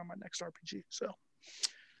and working on my next RPG. So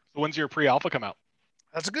when's your pre-alpha come out?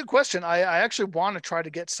 That's a good question. I actually want to try to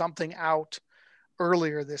get something out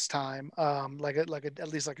earlier this time, at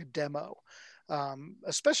least like a demo,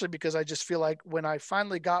 especially because I just feel like when I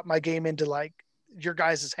finally got my game into like your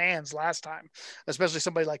guys' hands last time, especially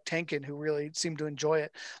somebody like Tenkin who really seemed to enjoy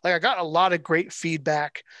it. Like I got a lot of great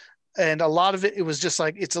feedback, and a lot of it was just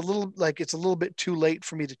like it's a little bit too late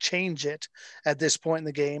for me to change it at this point in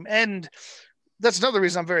the game. And that's another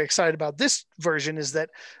reason I'm very excited about this version is that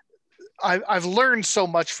I've learned so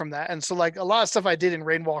much from that. And so like a lot of stuff I did in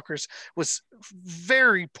Rainwalkers was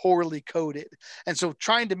very poorly coded. And so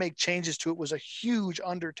trying to make changes to it was a huge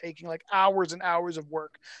undertaking, like hours and hours of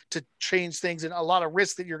work to change things and a lot of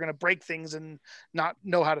risk that you're going to break things and not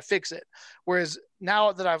know how to fix it. Whereas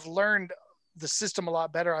now that I've learned the system a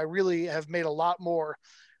lot better, I really have made a lot more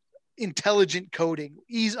intelligent coding,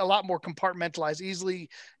 a lot more compartmentalized, easy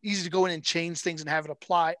to go in and change things and have it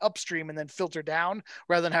apply upstream and then filter down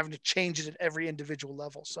rather than having to change it at every individual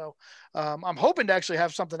level. So I'm hoping to actually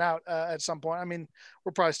have something out at some point. I mean,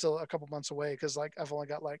 we're probably still a couple months away because like I've only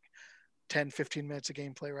got like 10-15 minutes of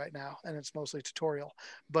gameplay right now and it's mostly tutorial.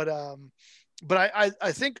 But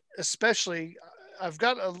I think especially I've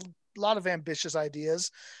got a lot of ambitious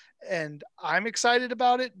ideas and I'm excited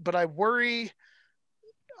about it, but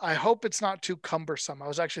I hope it's not too cumbersome. I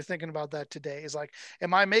was actually thinking about that today. Is like,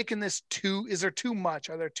 am I making this is there too much?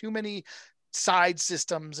 Are there too many side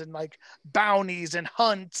systems and like bounties and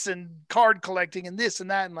hunts and card collecting and this and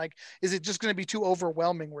that? And like, is it just going to be too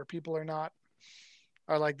overwhelming where people are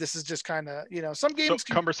like, this is just kind of, some games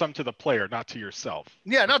cumbersome to the player, not to yourself.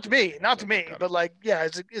 Yeah. Not to me, but like, yeah.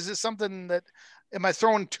 Is it something that, am I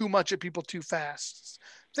throwing too much at people too fast?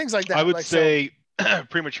 Things like that. I would like, say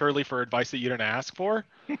prematurely for advice that you didn't ask for.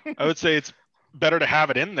 I would say it's better to have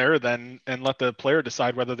it in there and let the player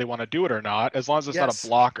decide whether they want to do it or not, as long as it's not a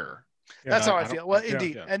blocker. That's how I feel. Well,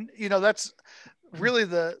 indeed. Yeah. And that's really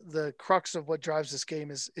the crux of what drives this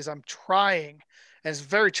game is I'm trying, and it's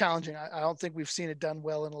very challenging. I don't think we've seen it done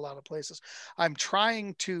well in a lot of places. I'm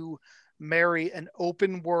trying to marry an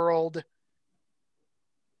open world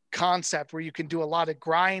concept where you can do a lot of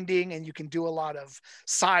grinding and you can do a lot of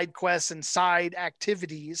side quests and side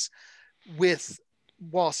activities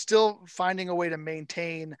while still finding a way to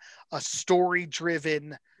maintain a story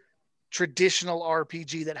driven traditional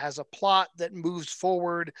RPG that has a plot that moves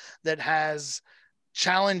forward, that has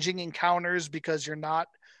challenging encounters because you're not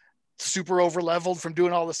super over leveled from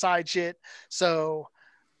doing all the side shit. So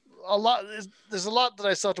there's a lot that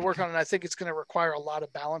I still have to work on, and I think it's going to require a lot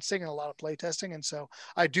of balancing and a lot of play testing. And so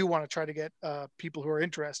I do want to try to get people who are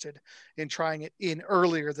interested in trying it in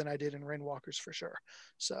earlier than I did in Rainwalkers for sure.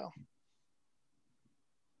 So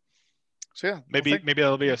yeah, maybe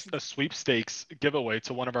that'll be a sweepstakes giveaway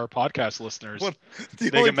to one of our podcast listeners.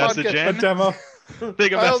 They can message in a demo. They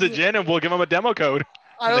can message in, and we'll give them a demo code.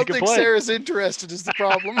 I don't think Sarah's interested is the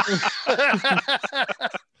problem.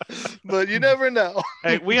 But you never know.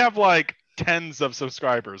 Hey, we have like tens of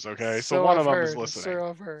subscribers, okay? So one of them is listening. So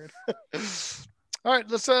I've heard. All right,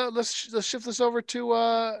 let's shift this over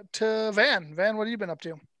to Van. Van, what have you been up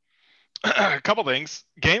to? A couple things.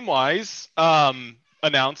 Game-wise,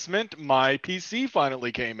 announcement, my PC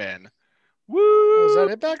finally came in. Woo! Oh, is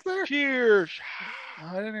that it back there? Cheers. Oh,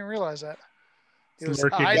 I didn't even realize that. It was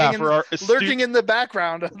lurking in the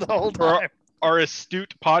background the whole time. Our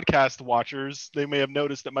astute podcast watchers, they may have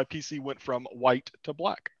noticed that my PC went from white to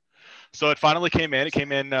black. So it finally came in. It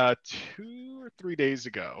came in 2 or 3 days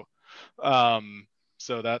ago.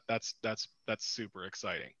 So that's super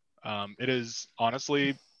exciting. It is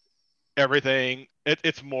honestly everything.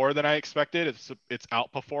 It's more than I expected. It's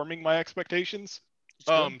outperforming my expectations.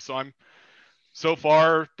 So I'm so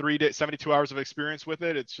far 3 days, 72 hours of experience with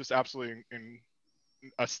it. It's just absolutely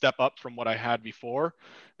a step up from what I had before,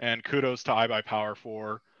 and kudos to iBuyPower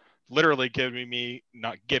for literally getting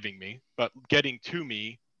to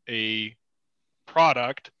me a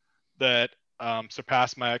product that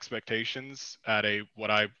surpassed my expectations at what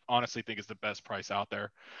I honestly think is the best price out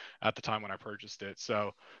there at the time when I purchased it.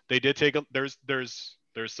 So they did take there's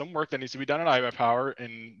there's some work that needs to be done at iBuyPower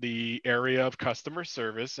in the area of customer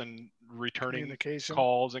service and returning Communication.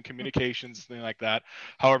 calls and communications, things like that.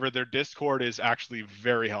 However, their Discord is actually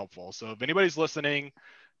very helpful. So if anybody's listening,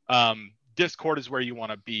 Discord is where you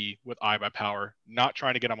want to be with iBuyPower. Not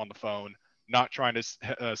trying to get them on the phone, not trying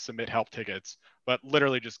to submit help tickets, but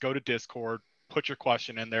literally just go to Discord, put your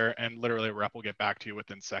question in there, and literally a rep will get back to you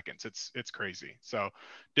within seconds. It's crazy. So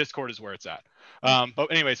Discord is where it's at. But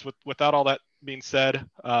anyways, without all that being said,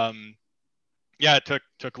 yeah, it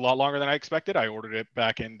took a lot longer than I expected. I ordered it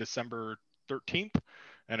back in December 13th,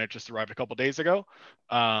 and it just arrived a couple days ago.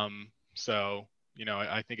 So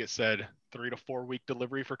I think it said 3 to 4 week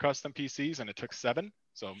delivery for custom PCs, and it took 7,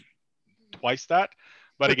 so twice that.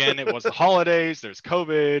 But again, it was the holidays. There's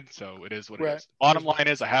COVID, so it is what it is. Bottom line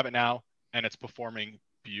is, I have it now, and it's performing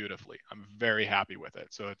beautifully. I'm very happy with it.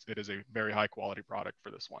 So it is a very high quality product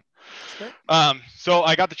for this one. So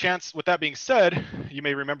I got the chance. With that being said, you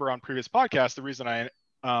may remember on previous podcasts, the reason I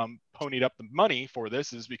ponied up the money for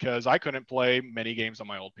this is because I couldn't play many games on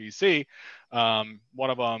my old PC. One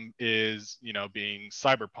of them is, being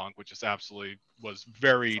Cyberpunk, which is was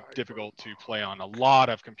very difficult to play on a lot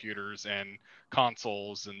of computers and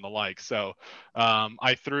consoles and the like. So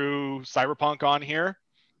I threw Cyberpunk on here.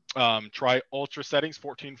 Try ultra settings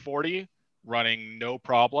 1440 running no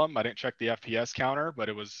problem. I didn't check the FPS counter, but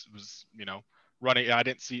it was running. I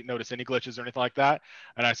didn't notice any glitches or anything like that.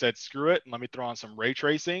 And I said, screw it, and let me throw on some ray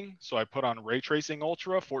tracing. So I put on ray tracing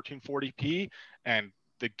ultra 1440p, and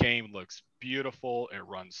the game looks beautiful. It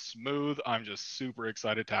runs smooth. I'm just super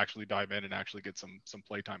excited to actually dive in and actually get some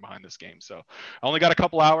playtime behind this game. So I only got a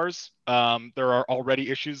couple hours. There are already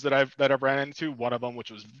issues that I've ran into. One of them,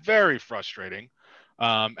 which was very frustrating.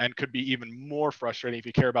 And could be even more frustrating if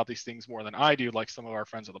you care about these things more than I do, like some of our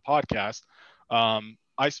friends on the podcast.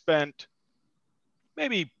 I spent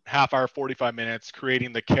maybe half hour, 45 minutes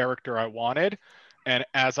creating the character I wanted. And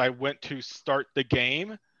as I went to start the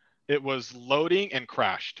game, it was loading and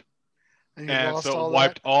crashed. And so it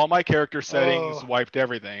wiped all my character settings, wiped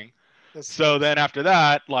everything. So then after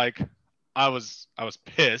that, I was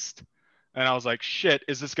pissed. And I was like, shit,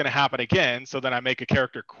 is this going to happen again? So then I make a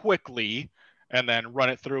character quickly and then run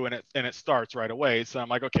it through, and it starts right away. So I'm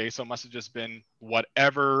like, okay, so it must have just been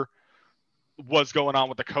whatever was going on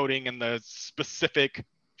with the coding and the specific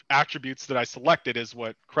attributes that I selected is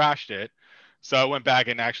what crashed it. So I went back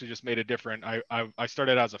and actually just made a different. I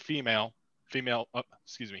started as a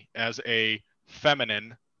as a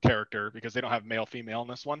feminine character because they don't have male female in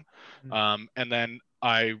this one. And then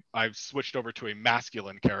I've switched over to a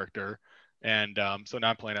masculine character, and so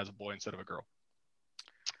now I'm playing as a boy instead of a girl.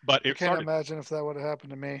 But I can't imagine if that would have happened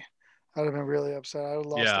to me. I'd have been really upset. I would have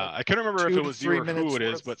lost. Yeah, I couldn't remember if it was you or who it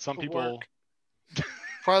is, but some people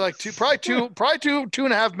probably two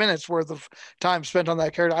and a half minutes worth of time spent on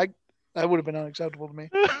that character. That would have been unacceptable to me.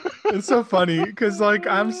 It's so funny because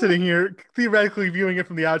I'm sitting here theoretically viewing it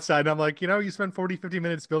from the outside, and I'm like, you spend 40-50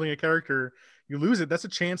 minutes building a character. You lose it. That's a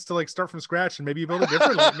chance to start from scratch and maybe you build it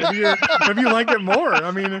differently. maybe you like it more. I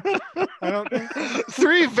mean, I don't.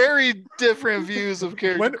 3 very different views of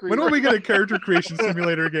character. When will we get a character creation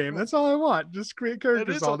simulator game? That's all I want. Just create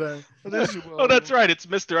characters all day. Oh, that's right. It's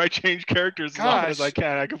Mr. I change characters as often as I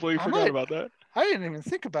can. I completely forgot about that. I didn't even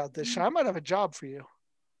think about this. I might have a job for you.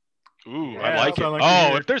 Ooh, I like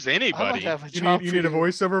it. If there's anybody, you need a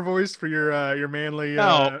voiceover voice for your manly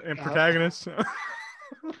and protagonist.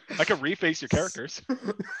 I could reface your characters.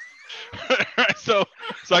 so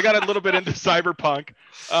I got a little bit into Cyberpunk.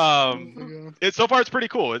 So far it's pretty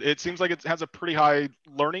cool. It seems like it has a pretty high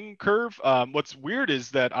learning curve. What's weird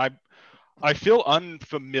is that I feel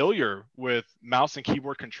unfamiliar with mouse and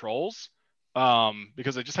keyboard controls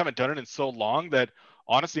because I just haven't done it in so long that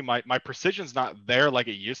honestly my precision's not there like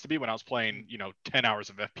it used to be when I was playing 10 hours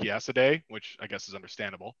of FPS a day, which I guess is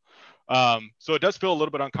understandable. So it does feel a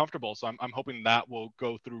little bit uncomfortable, so I'm hoping that will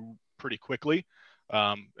go through pretty quickly.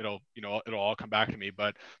 It'll all come back to me,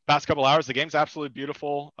 but past couple hours the game's absolutely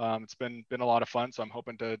beautiful. It's been a lot of fun, so I'm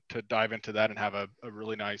hoping to dive into that and have a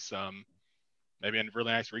really nice maybe a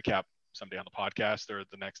really nice recap someday on the podcast or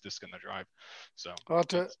the next disc in the drive. So I'll have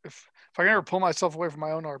to, if I can ever pull myself away from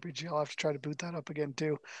my own RPG, I'll have to try to boot that up again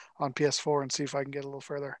too on PS4 and see if I can get a little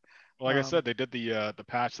further. Well, like I said, they did the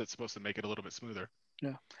patch that's supposed to make it a little bit smoother.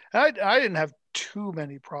 Yeah, I didn't have too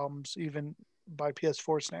many problems even by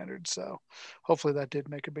PS4 standards. So hopefully that did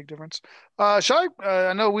make a big difference. Shai,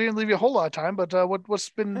 I know we didn't leave you a whole lot of time, but what's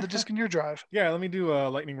been the disc in your drive? Yeah, let me do a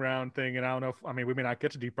lightning round thing, and I don't know if we may not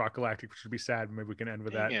get to Deep Rock Galactic, which would be sad. Maybe we can end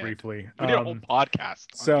with Dang that it. briefly. We did a whole podcast.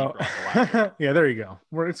 So yeah, there you go.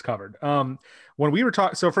 It's covered. When we were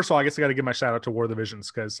talking, so first of all, I guess I got to give my shout out to War of the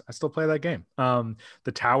Visions because I still play that game.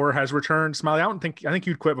 The Tower has returned. Smiley, I think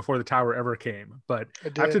you'd quit before the Tower ever came, but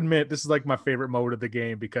I have to admit this is like my favorite mode of the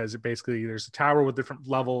game because it basically there's a tower with different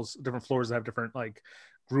levels, different floors that have different like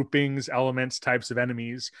groupings, elements, types of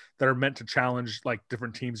enemies that are meant to challenge like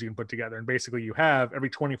different teams you can put together. And basically you have every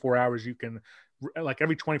 24 hours you can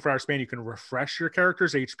every 24-hour span you can refresh your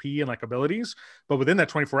character's HP and like abilities, but within that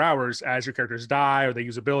 24 hours as your characters die or they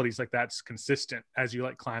use abilities, like that's consistent as you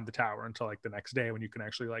like climb the tower until like the next day when you can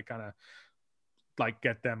actually like kind of like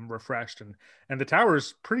get them refreshed. And the tower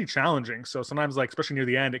is pretty challenging, so sometimes like especially near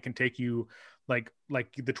the end it can take you like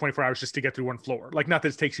the 24 hours just to get through one floor. Like not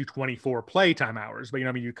that it takes you 24 playtime hours, but you know,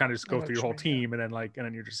 I mean, you kind of just go through your whole team and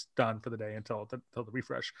then you're just done for the day until the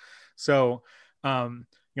refresh. So,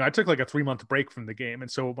 I took like a 3-month break from the game. And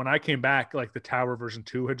so when I came back, like the Tower version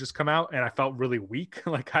 2 had just come out and I felt really weak.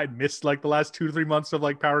 Like I'd missed like the last 2 to 3 months of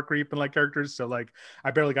like power creep and like characters. So like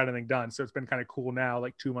I barely got anything done. So it's been kind of cool now,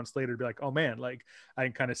 like 2 months later to be like, oh man, like I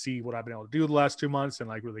can kind of see what I've been able to do the last 2 months and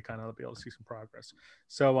like really kind of be able to see some progress.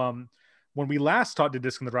 So, when we last talked to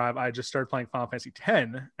Disc in the Drive, I just started playing Final Fantasy X,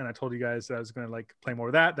 and I told you guys that I was going to like play more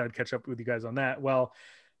of that I'd catch up with you guys on that. Well,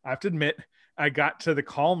 I have to admit, I got to the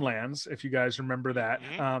Calm Lands, if you guys remember that.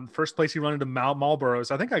 First place you run into Marlboros.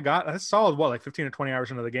 I think I solid, like 15 or 20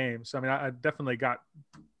 hours into the game. So, I mean, I definitely got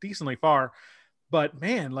decently far. But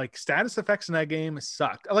man, like status effects in that game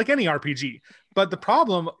sucked, like any RPG. But the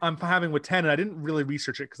problem I'm having with 10, and I didn't really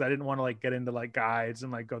research it because I didn't want to like get into like guides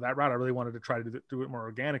and like go that route. I really wanted to try to do it more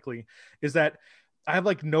organically, is that I have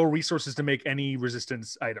like no resources to make any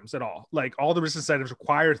resistance items at all. Like all the resistance items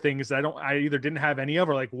require things that I either didn't have any of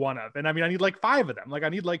or like one of. And I mean, I need like 5 of them. Like I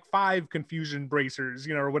need like 5 confusion bracers,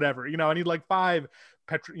 or whatever, I need like 5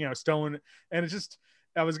 stone. And it's just,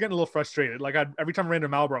 I was getting a little frustrated. Like every time I ran to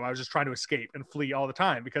Malboro, I was just trying to escape and flee all the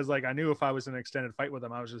time because like I knew if I was in an extended fight with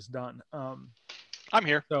them, I was just done. I'm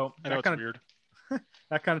here. So I know it's weird.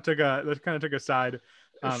 that kind of took a side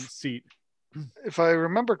seat. If I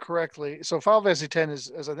remember correctly, so Final Fantasy X is,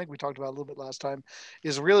 as I think we talked about a little bit last time,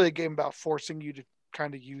 is really a game about forcing you to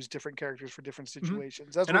kind of use different characters for different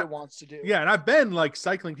situations. That's what it wants to do. Yeah, and I've been like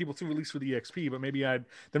cycling people through at least with the EXP, but maybe there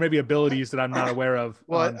may be abilities that I'm not aware of.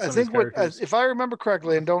 Well, I think if I remember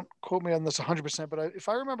correctly, and don't quote me on this 100%, but if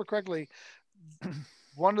I remember correctly,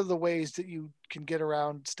 one of the ways that you can get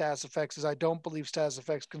around status effects is I don't believe status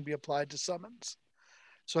effects can be applied to summons.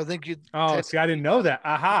 So I think you. Oh, see, I didn't know that.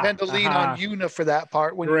 Aha. Tend to lean on Yuna for that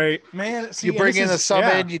part. When man, you bring in a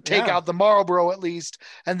summon, you take out the Marlboro at least,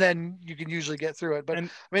 and then you can usually get through it. But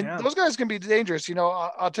those guys can be dangerous.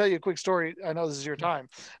 I'll tell you a quick story. I know this is your time.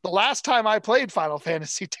 The last time I played Final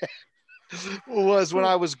Fantasy X was when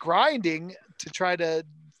I was grinding to try to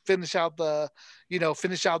finish out the.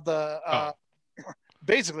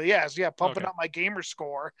 Basically, yes. Yeah. Pumping up my gamer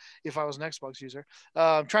score if I was an Xbox user,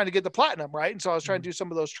 trying to get the platinum, right? And so I was trying to do some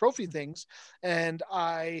of those trophy things, and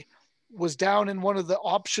I was down in one of the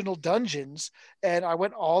optional dungeons, and I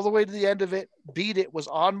went all the way to the end of it, beat it, was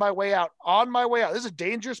on my way out. This is a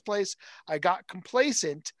dangerous place. I got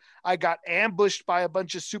complacent. I got ambushed by a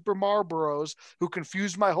bunch of super Marlboros who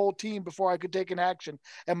confused my whole team before I could take an action,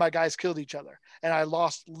 and my guys killed each other. And I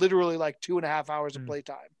lost literally like 2.5 hours of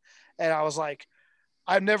playtime. And I was like,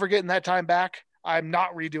 I'm never getting that time back. I'm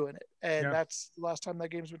not redoing it. And that's the last time that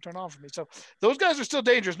game's been turned on for me. So those guys are still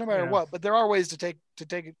dangerous no matter what, but there are ways to take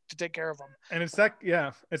care of them. And it's that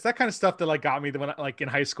kind of stuff that like got me when I, like in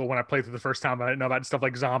high school when I played through the first time. I didn't know about stuff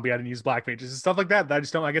like zombie. I didn't use black mages and stuff like that.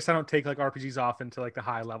 I guess I don't take like RPGs off into like the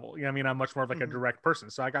high level. I'm much more of like a direct person.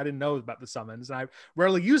 So like I didn't know about the summons, and I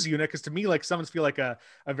rarely use Yuna because to me like summons feel like a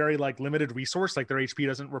very like limited resource. Like their HP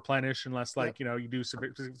doesn't replenish unless like you do some.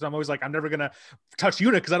 So I'm always like I'm never gonna touch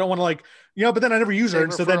Yuna because I don't want to like but then I never use her,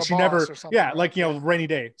 and so then she never rainy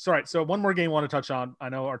day. So right. So one more game I want to touch on. I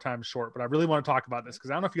know our time's short, but I really want to talk about this because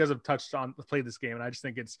I don't know if you guys have played this game, and I just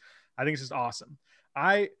think it's just awesome.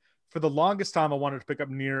 For the longest time I wanted to pick up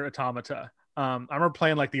Nier Automata. I remember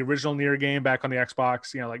playing like the original Nier game back on the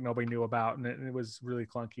Xbox, like nobody knew about, and it was really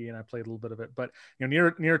clunky, and I played a little bit of it. But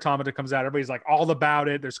Nier Automata comes out, everybody's like all about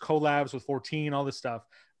it. There's collabs with 14, all this stuff.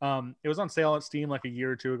 It was on sale at Steam like a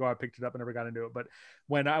year or two ago. I picked it up and never got into it. But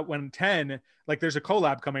when 10, like there's a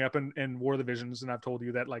collab coming up in War of the Visions, and I've told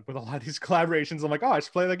you that like with a lot of these collaborations, I'm like, oh, I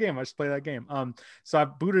should play that game. I should play that game. So I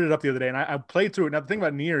booted it up the other day and I played through it. Now the thing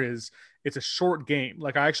about Nier is it's a short game.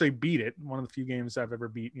 Like I actually beat it. One of the few games I've ever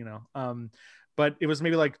beat, but it was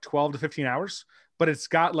maybe like 12 to 15 hours, but it's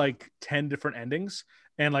got like 10 different endings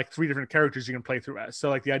and like 3 different characters you can play through as. So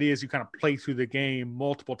like the idea is you kind of play through the game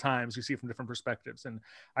multiple times. You see it from different perspectives. And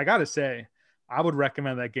I got to say, I would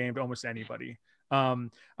recommend that game to almost anybody. I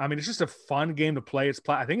mean, it's just a fun game to play.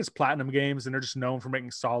 I think it's Platinum Games, and they're just known for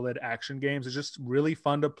making solid action games. It's just really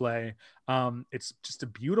fun to play. It's just a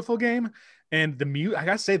beautiful game. And I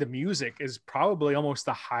gotta say, the music is probably almost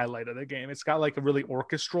the highlight of the game. It's got like a really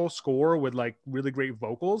orchestral score with like really great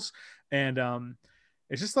vocals. And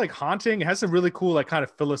it's just like haunting. It has some really cool, like kind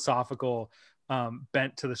of philosophical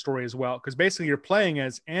bent to the story as well. Because basically you're playing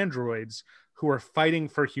as androids who are fighting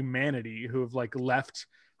for humanity, who have like left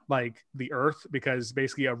like the Earth because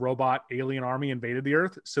basically a robot alien army invaded the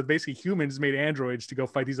Earth. So basically humans made androids to go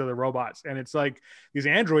fight these other robots. And it's like these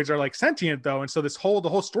androids are like sentient though. And so the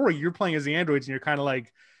whole story, you're playing as the androids and you're kind of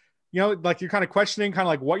like, like you're kind of questioning kind of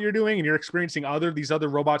like what you're doing, and you're experiencing these other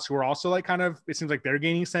robots who are also like kind of, it seems like they're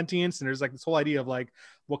gaining sentience. And there's like this whole idea of like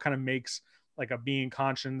what kind of makes like a being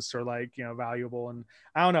conscious or like, valuable. And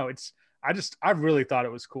I don't know, I really thought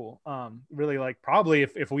it was cool. Really like probably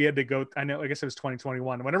if we had to go, I guess it was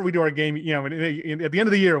 2021. Whenever we do our game, at the end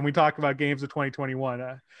of the year, when we talk about games of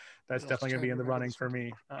 2021, that's definitely going to be in the running for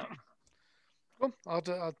me. Cool.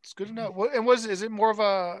 It's good to know. And is it more of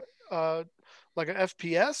a like an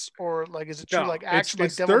FPS, or like is it true like action,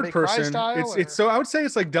 it's like Devil third May Cry person style? It's so I would say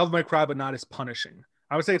it's like Devil May Cry, but not as punishing.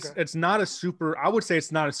 I would say it's not a super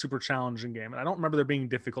challenging game, and I don't remember there being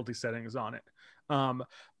difficulty settings on it.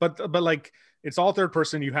 But like it's all third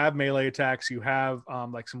person. You have melee attacks, you have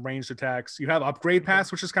like some ranged attacks, you have upgrade paths,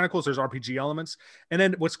 which is kind of cool. So there's RPG elements. And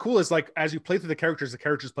then what's cool is like as you play through the characters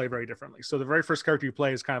play very differently. So the very first character you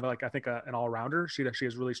play is kind of like I think an all-rounder. She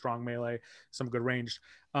has really strong melee, some good ranged.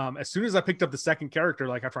 As soon as I picked up the second character,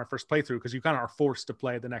 like after my first playthrough, because you kind of are forced to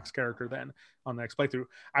play the next character then on the next playthrough,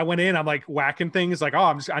 I went in, I'm like whacking things like,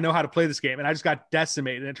 I know how to play this game, and I just got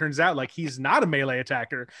decimated. And it turns out like he's not a melee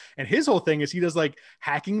attacker, and his whole thing is he does like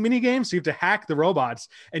hacking mini games. So you have to hack the robots,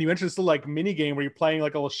 and you enter this little like mini game where you're playing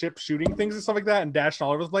like a little ship shooting things and stuff like that, and dashing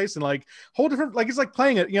all over the place, and like whole different, like it's like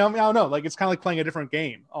playing it, I don't know, like it's kind of like playing a different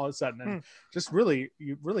game all of a sudden, and just really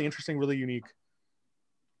interesting, really unique.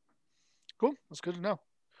 Cool. That's good to know.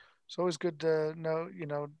 It's always good to know,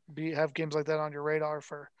 have games like that on your radar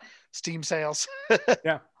for Steam sales.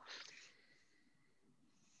 Yeah.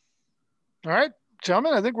 All right,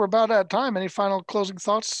 gentlemen, I think we're about at time. Any final closing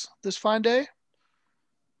thoughts this fine day?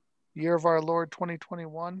 Year of our Lord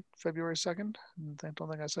 2021, February 2nd. I don't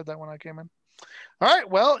think I said that when I came in. All right.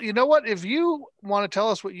 Well, you know what? If you want to tell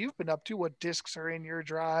us what you've been up to, what discs are in your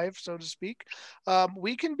drive, so to speak,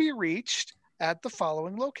 we can be reached at the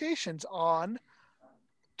following locations: on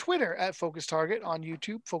Twitter at Focus Target, on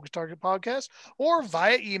YouTube, Focus Target Podcast, or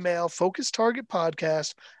via email,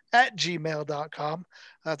 focustargetpodcast@gmail.com.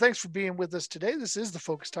 Thanks for being with us today. This is the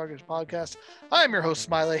Focus Target Podcast. I'm your host,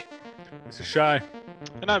 Smiley. This is Shy.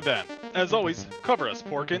 And I'm Ben. As always, cover us,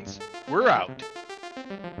 Porkins. We're out.